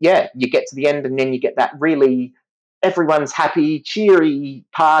you get to the end, and then you get that really everyone's happy, cheery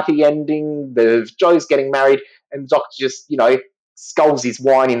party ending. Joe's getting married, and the Doctor just, sculls his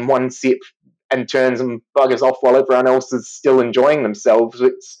wine in one sip and turns and buggers off while everyone else is still enjoying themselves.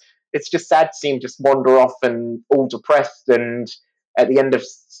 It's just sad to see him just wander off and all depressed, and at the end of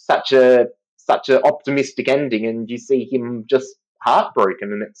such a optimistic ending, and you see him just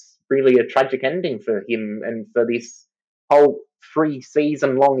heartbroken, and it's really a tragic ending for him and for this whole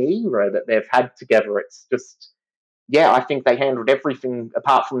 3-season long era that they've had together. It's just, I think they handled everything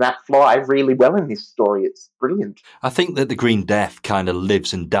apart from that fly really well in this story. It's brilliant. I think that The Green Death kind of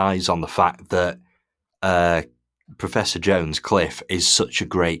lives and dies on the fact that Professor Jones, Cliff, is such a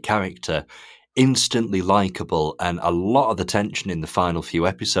great character, instantly likeable, and a lot of the tension in the final few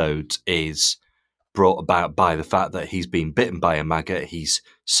episodes is brought about by the fact that he's been bitten by a maggot. He's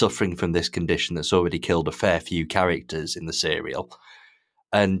suffering from this condition that's already killed a fair few characters in the serial,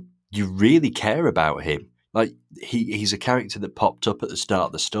 and you really care about him. Like, he's a character that popped up at the start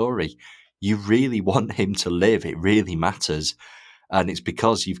of the story. You really want him to live. It really matters. And it's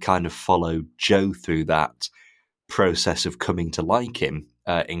because you've kind of followed Jo through that process of coming to like him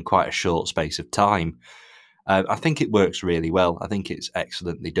in quite a short space of time. I think it works really well. I think it's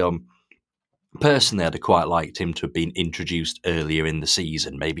excellently done. Personally, I'd have quite liked him to have been introduced earlier in the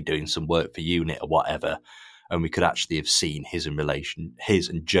season, maybe doing some work for UNIT or whatever, and we could actually have seen his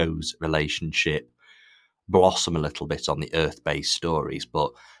and Joe's relationship blossom a little bit on the Earth-based stories.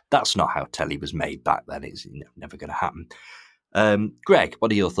 But that's not how telly was made back then. It's never going to happen. Greg,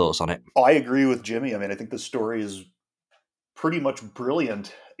 what are your thoughts on it? I agree with Jimmy. I mean, I think the story is pretty much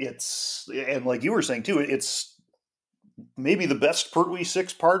brilliant. And like you were saying too, it's maybe the best Pertwee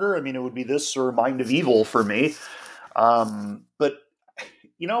six-parter. I mean, it would be this or Mind of Evil for me. But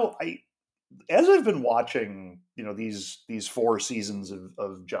as I've been watching, these 4 seasons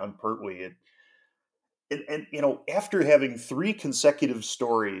of John Pertwee, and after having 3 consecutive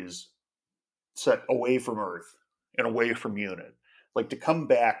stories set away from Earth and away from Unit, like to come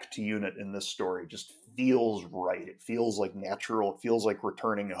back to Unit in this story just feels right. It feels like natural. It feels like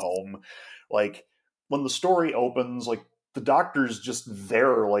returning home. Like when the story opens, like the doctor's just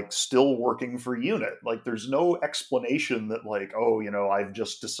there, like still working for Unit. Like there's no explanation that like, oh, I've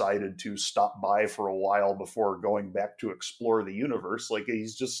just decided to stop by for a while before going back to explore the universe. Like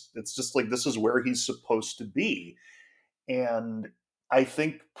it's just like this is where he's supposed to be. And I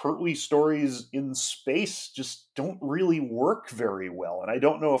think Pertwee stories in space just don't really work very well. And I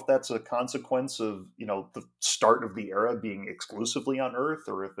don't know if that's a consequence of, the start of the era being exclusively on Earth,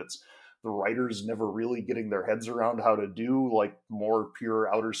 or if it's the writers never really getting their heads around how to do like more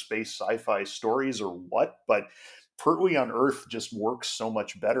pure outer space sci-fi stories or what. But Pertwee on Earth just works so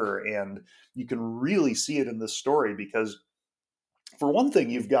much better. And you can really see it in this story because, for one thing,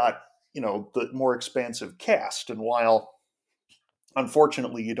 you've got, the more expansive cast. And while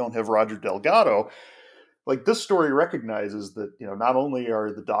unfortunately you don't have Roger Delgado, like this story recognizes that, not only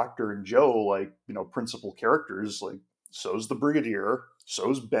are the Doctor and Joe like, principal characters, like so's the Brigadier,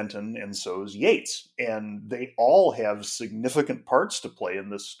 so's Benton, and so's Yates. And they all have significant parts to play in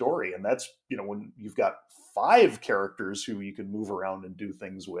this story. And that's, when you've got 5 characters who you can move around and do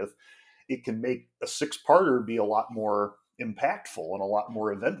things with, it can make a 6-parter be a lot more impactful and a lot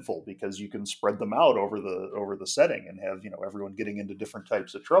more eventful because you can spread them out over the setting and have everyone getting into different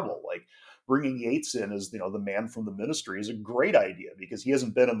types of trouble. Like bringing Yates in as the man from the Ministry is a great idea because he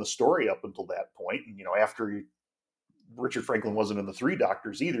hasn't been in the story up until that point. And after Richard Franklin wasn't in the 3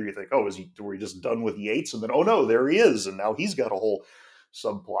 Doctors either, you think, oh, were we just done with Yates? And then, oh no, there he is, and now he's got a whole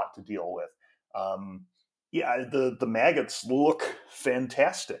subplot to deal with. Yeah, the maggots look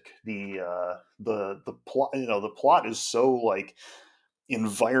fantastic. The plot, the plot is so like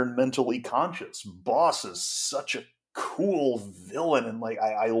environmentally conscious. Boss is such a cool villain, and like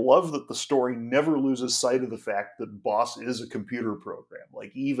I love that the story never loses sight of the fact that Boss is a computer program.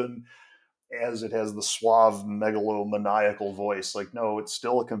 Like even as it has the suave megalomaniacal voice, like no, it's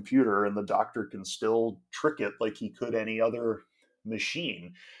still a computer, and the Doctor can still trick it like he could any other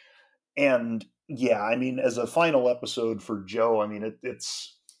machine. And yeah, I mean, as a final episode for Joe, I mean,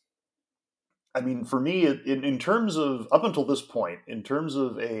 for me, in terms of up until this point, in terms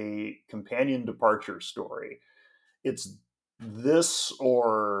of a companion departure story, it's this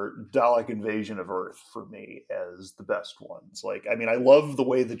or Dalek Invasion of Earth for me as the best ones. Like, I mean, I love the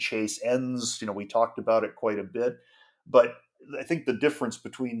way the chase ends. We talked about it quite a bit, but I think the difference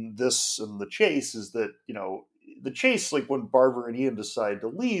between this and the chase is that, the chase, like when Barbara and Ian decide to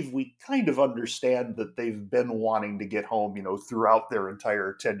leave, we kind of understand that they've been wanting to get home, throughout their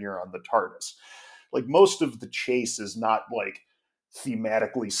entire tenure on the TARDIS. Like most of the chase is not like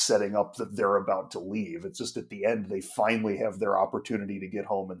thematically setting up that they're about to leave. It's just at the end they finally have their opportunity to get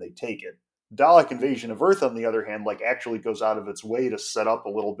home and they take it. Dalek Invasion of Earth, on the other hand, like actually goes out of its way to set up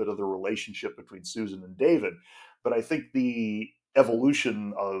a little bit of the relationship between Susan and David. But I think the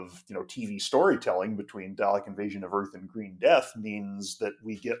evolution of TV storytelling between Dalek Invasion of Earth and Green Death means that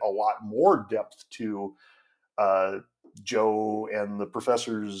we get a lot more depth to Joe and the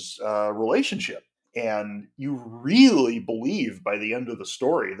professor's relationship. And you really believe by the end of the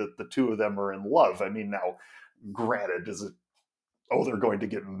story that the two of them are in love. I mean, now, granted, is it, oh, they're going to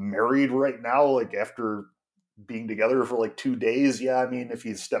get married right now, like after being together for like 2 days? Yeah, I mean, if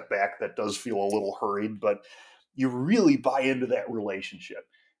you step back, that does feel a little hurried, but you really buy into that relationship.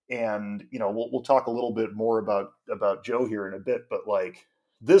 And, we'll talk a little bit more about Joe here in a bit, but like,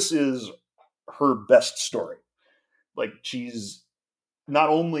 this is her best story. Like, she's not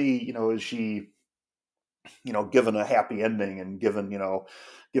only, is she, given a happy ending and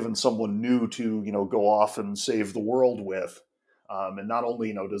given someone new to, go off and save the world with. And not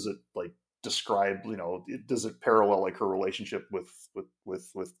only, does it like describe, does it parallel like her relationship with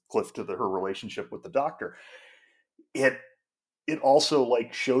Cliff to her relationship with the Doctor. it it also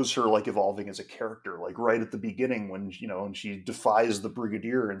like shows her like evolving as a character, like right at the beginning when when she defies the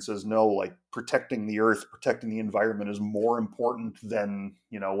brigadier and says no, like protecting the earth, protecting the environment is more important than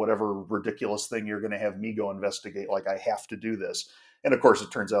whatever ridiculous thing you're going to have me go investigate. Like I have to do this. And of course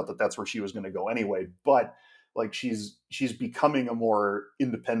it turns out that that's where she was going to go anyway, but like she's becoming a more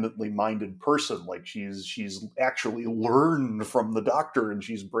independently minded person. Like she's actually learned from the doctor and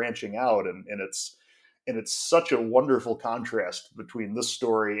she's branching out, and it's such a wonderful contrast between this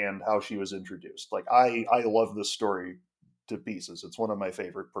story and how she was introduced. Like I love this story to pieces. It's one of my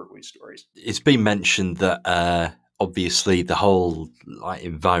favorite Pertwee stories. It's been mentioned that obviously the whole like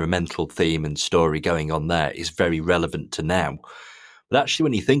environmental theme and story going on there is very relevant to now. But actually,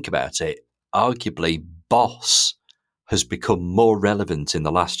 when you think about it, arguably Boss has become more relevant in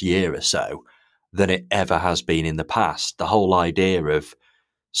the last year or so than it ever has been in the past. The whole idea of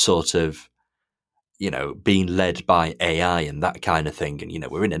sort of being led by AI and that kind of thing. And,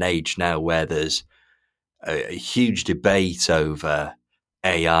 we're in an age now where there's a huge debate over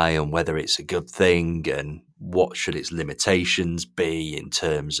AI and whether it's a good thing and what should its limitations be in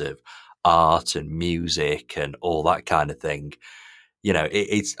terms of art and music and all that kind of thing.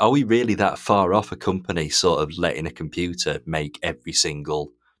 It's are we really that far off a company sort of letting a computer make every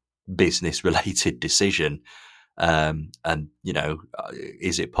single business related decision? And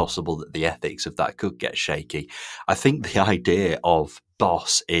is it possible that the ethics of that could get shaky? I think the idea of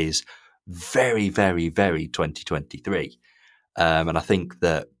Boss is very, very, very 2023, and I think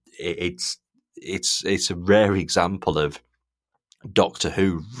that it's a rare example of Doctor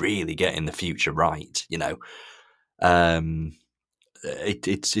Who really getting the future right. Um,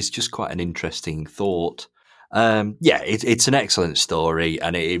 it's just quite an interesting thought. It's an excellent story,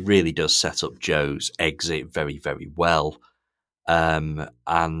 and it really does set up Joe's exit very, very well. And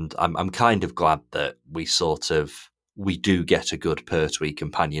I'm kind of glad that we do get a good Pertwee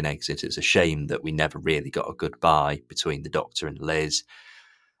companion exit. It's a shame that we never really got a goodbye between the Doctor and Liz,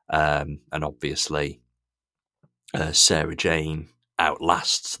 and obviously Sarah Jane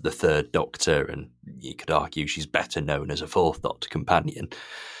outlasts the third Doctor, and you could argue she's better known as a fourth Doctor companion.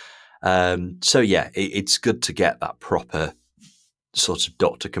 It's good to get that proper sort of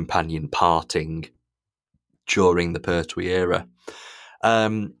Doctor companion parting during the Pertwee era.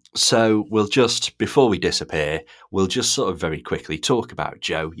 So we'll just, before we disappear, we'll just sort of very quickly talk about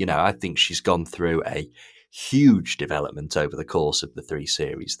Jo. I think she's gone through a huge development over the course of the 3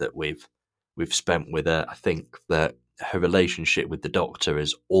 series that we've spent with her. I think that her relationship with the Doctor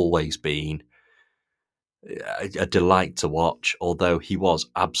has always been a delight to watch, although he was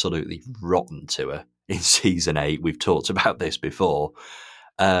absolutely rotten to her in season 8. We've talked about this before.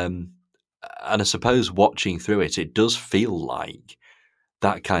 And I suppose watching through it, it does feel like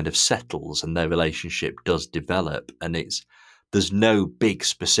that kind of settles and their relationship does develop, and there's no big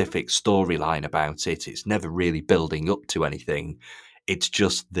specific storyline about it. It's never really building up to anything. It's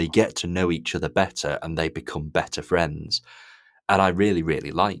just they get to know each other better and they become better friends. And I really,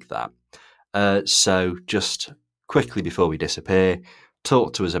 really like that. So just quickly before we disappear,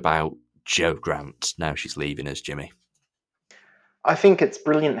 talk to us about Jo Grant now she's leaving us, Jimmy. I think it's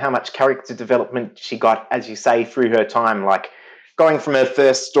brilliant how much character development she got, as you say, through her time. Like going from her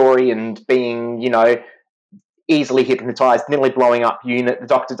first story and being, easily hypnotized, nearly blowing up unit. The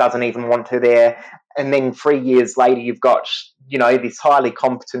Doctor doesn't even want her there. And then 3 years later, you've got, this highly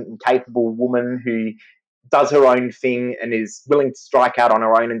competent and capable woman who does her own thing and is willing to strike out on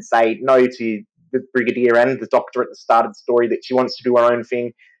her own and say no to the Brigadier and the Doctor at the start of the story, that she wants to do her own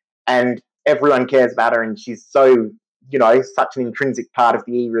thing. And everyone cares about her, and she's so, such an intrinsic part of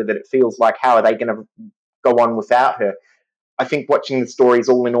the era that it feels like, how are they going to go on without her? I think watching the stories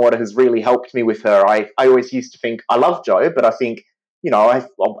all in order has really helped me with her. I always used to think I love Jo, but I think,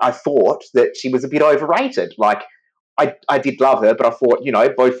 I thought that she was a bit overrated. Like, I did love her, but I thought,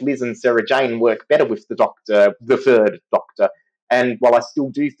 both Liz and Sarah Jane work better with the Doctor, the third Doctor. And while I still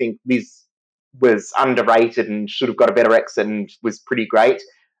do think Liz was underrated and should have got a better exit and was pretty great,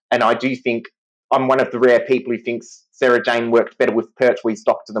 and I do think I'm one of the rare people who thinks Sarah Jane worked better with Pertwee's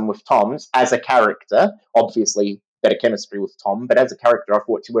Doctor than with Tom's as a character. Obviously, better chemistry with Tom, but as a character, I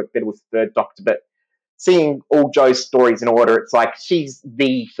thought she worked better with the third Doctor. But seeing all Jo's stories in order, it's like she's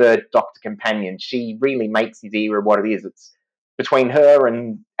the third Doctor companion. She really makes his era what it is. It's between her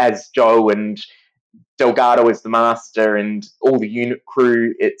and as Jo and Delgado as the Master and all the unit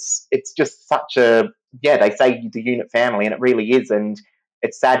crew. It's just such a, they say the unit family, and it really is. And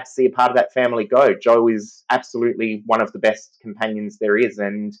it's sad to see a part of that family go. Jo is absolutely one of the best companions there is,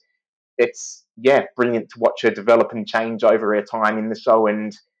 and it's brilliant to watch her develop and change over her time in the show.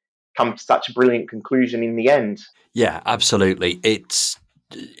 And come to such a brilliant conclusion in the end. Yeah, absolutely. It's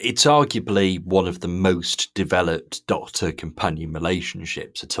arguably one of the most developed doctor-companion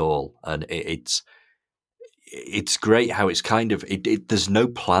relationships at all, and it's great how it's kind of there's no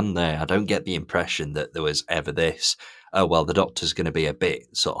plan there. I don't get the impression that there was ever this, oh well, the Doctor's going to be a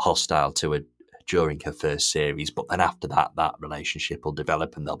bit sort of hostile to her during her first series, but then after that relationship will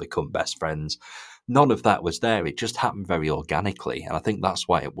develop and they'll become best friends. None of that was there. It just happened very organically, and I think that's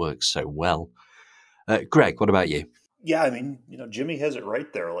why it works so well. Greg, what about you? Yeah, I mean, Jimmy has it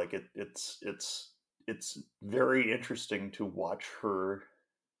right there. Like it's very interesting to watch her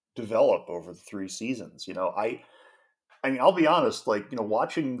develop over the 3 seasons. I mean, I'll be honest. Like,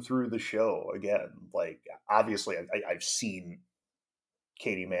 watching through the show again. Like, obviously, I've seen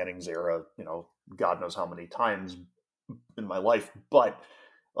Katie Manning's era. God knows how many times in my life, but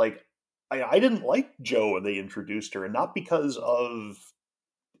like, I didn't like Jo when they introduced her, and not because of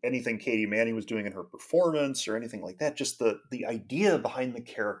anything Katie Manning was doing in her performance or anything like that. Just the idea behind the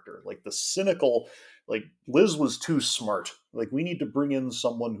character, like the cynical, like Liz was too smart. Like, we need to bring in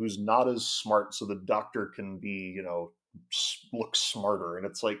someone who's not as smart so the Doctor can be, look smarter. And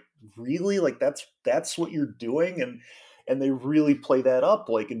it's like, really, like that's what you're doing. And they really play that up,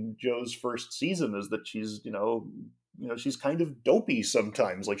 like in Jo's first season, is that she's, she's kind of dopey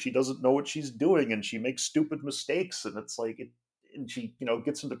sometimes. Like, she doesn't know what she's doing and she makes stupid mistakes. And it's like, and she,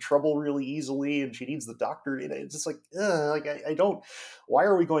 gets into trouble really easily, and she needs the Doctor. It's just like, I don't. Why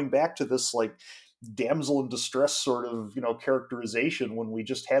are we going back to this like damsel in distress sort of characterization when we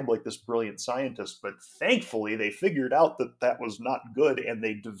just had like this brilliant scientist? But thankfully, they figured out that was not good, and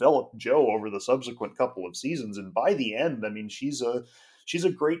they developed Jo over the subsequent couple of seasons. And by the end, I mean, she's a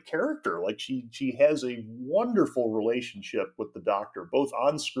great character. Like, she has a wonderful relationship with the Doctor, both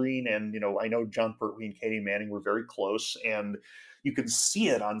on screen and, I know John Pertwee and Katie Manning were very close, and you can see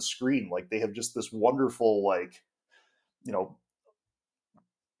it on screen. Like, they have just this wonderful, like,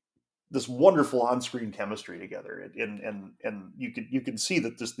 this wonderful on-screen chemistry together, and you can see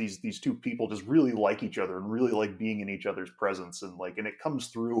that these two people just really like each other and really like being in each other's presence, and it comes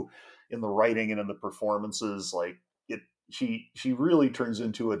through in the writing and in the performances. Like, she really turns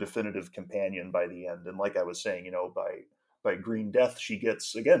into a definitive companion by the end. And like I was saying, by Green Death, she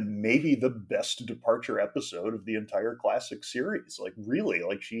gets, again, maybe the best departure episode of the entire classic series. Like, really,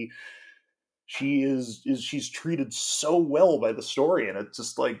 like she's treated so well by the story. And it's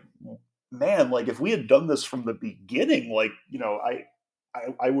just like, man, like, if we had done this from the beginning, like,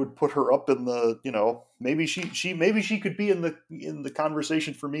 I would put her up in the, maybe she could be in the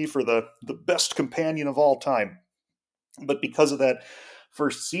conversation for me for the best companion of all time. But because of that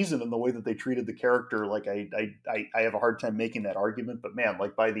first season and the way that they treated the character, like, I have a hard time making that argument. But man,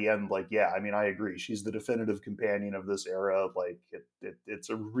 like, by the end, like, yeah, I mean, I agree. She's the definitive companion of this era. Like, it's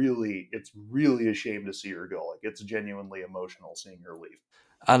really a shame to see her go. Like, it's genuinely emotional seeing her leave.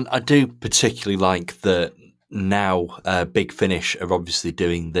 And I do particularly like that now Big Finish are obviously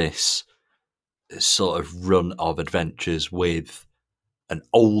doing this sort of run of adventures with an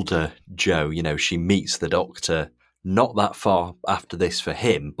older Jo. She meets the Doctor not that far after this for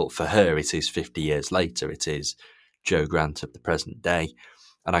him, but for her it is 50 years later. It is Jo Grant of the present day,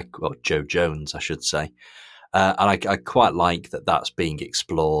 and Jo Jones, I should say. And I quite like that that's being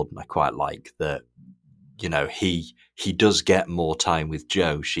explored, and I quite like that, he does get more time with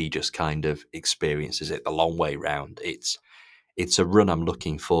Jo. She just kind of experiences it the long way round. It's a run I'm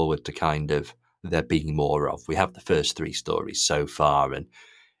looking forward to kind of there being more of. We have the first 3 stories so far, and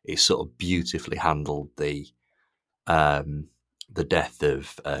it's sort of beautifully handled the death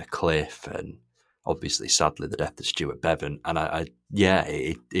of Cliff, and obviously, sadly, the death of Stuart Bevan. And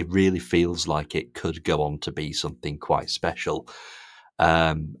it really feels like it could go on to be something quite special.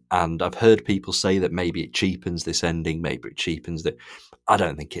 And I've heard people say that maybe it cheapens this ending, maybe it cheapens it. I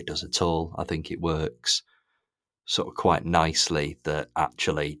don't think it does at all. I think it works sort of quite nicely that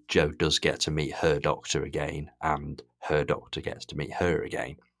actually Jo does get to meet her Doctor again, and her Doctor gets to meet her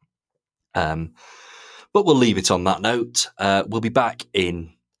again. But we'll leave it on that note. We'll be back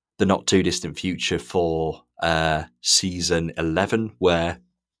in the not too distant future for season 11, where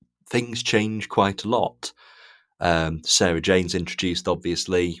things change quite a lot. Sarah Jane's introduced,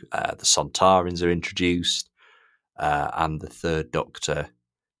 obviously. The Sontarans are introduced. And the third Doctor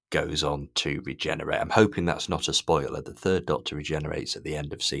goes on to regenerate. I'm hoping that's not a spoiler. The third Doctor regenerates at the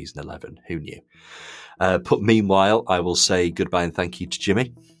end of season 11. Who knew? But meanwhile, I will say goodbye and thank you to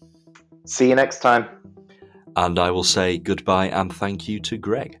Jimmy. See you next time. And I will say goodbye and thank you to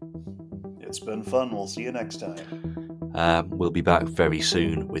Greg. It's been fun. We'll see you next time. We'll be back very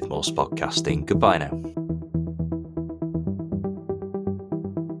soon with more Spodcasting. Goodbye now.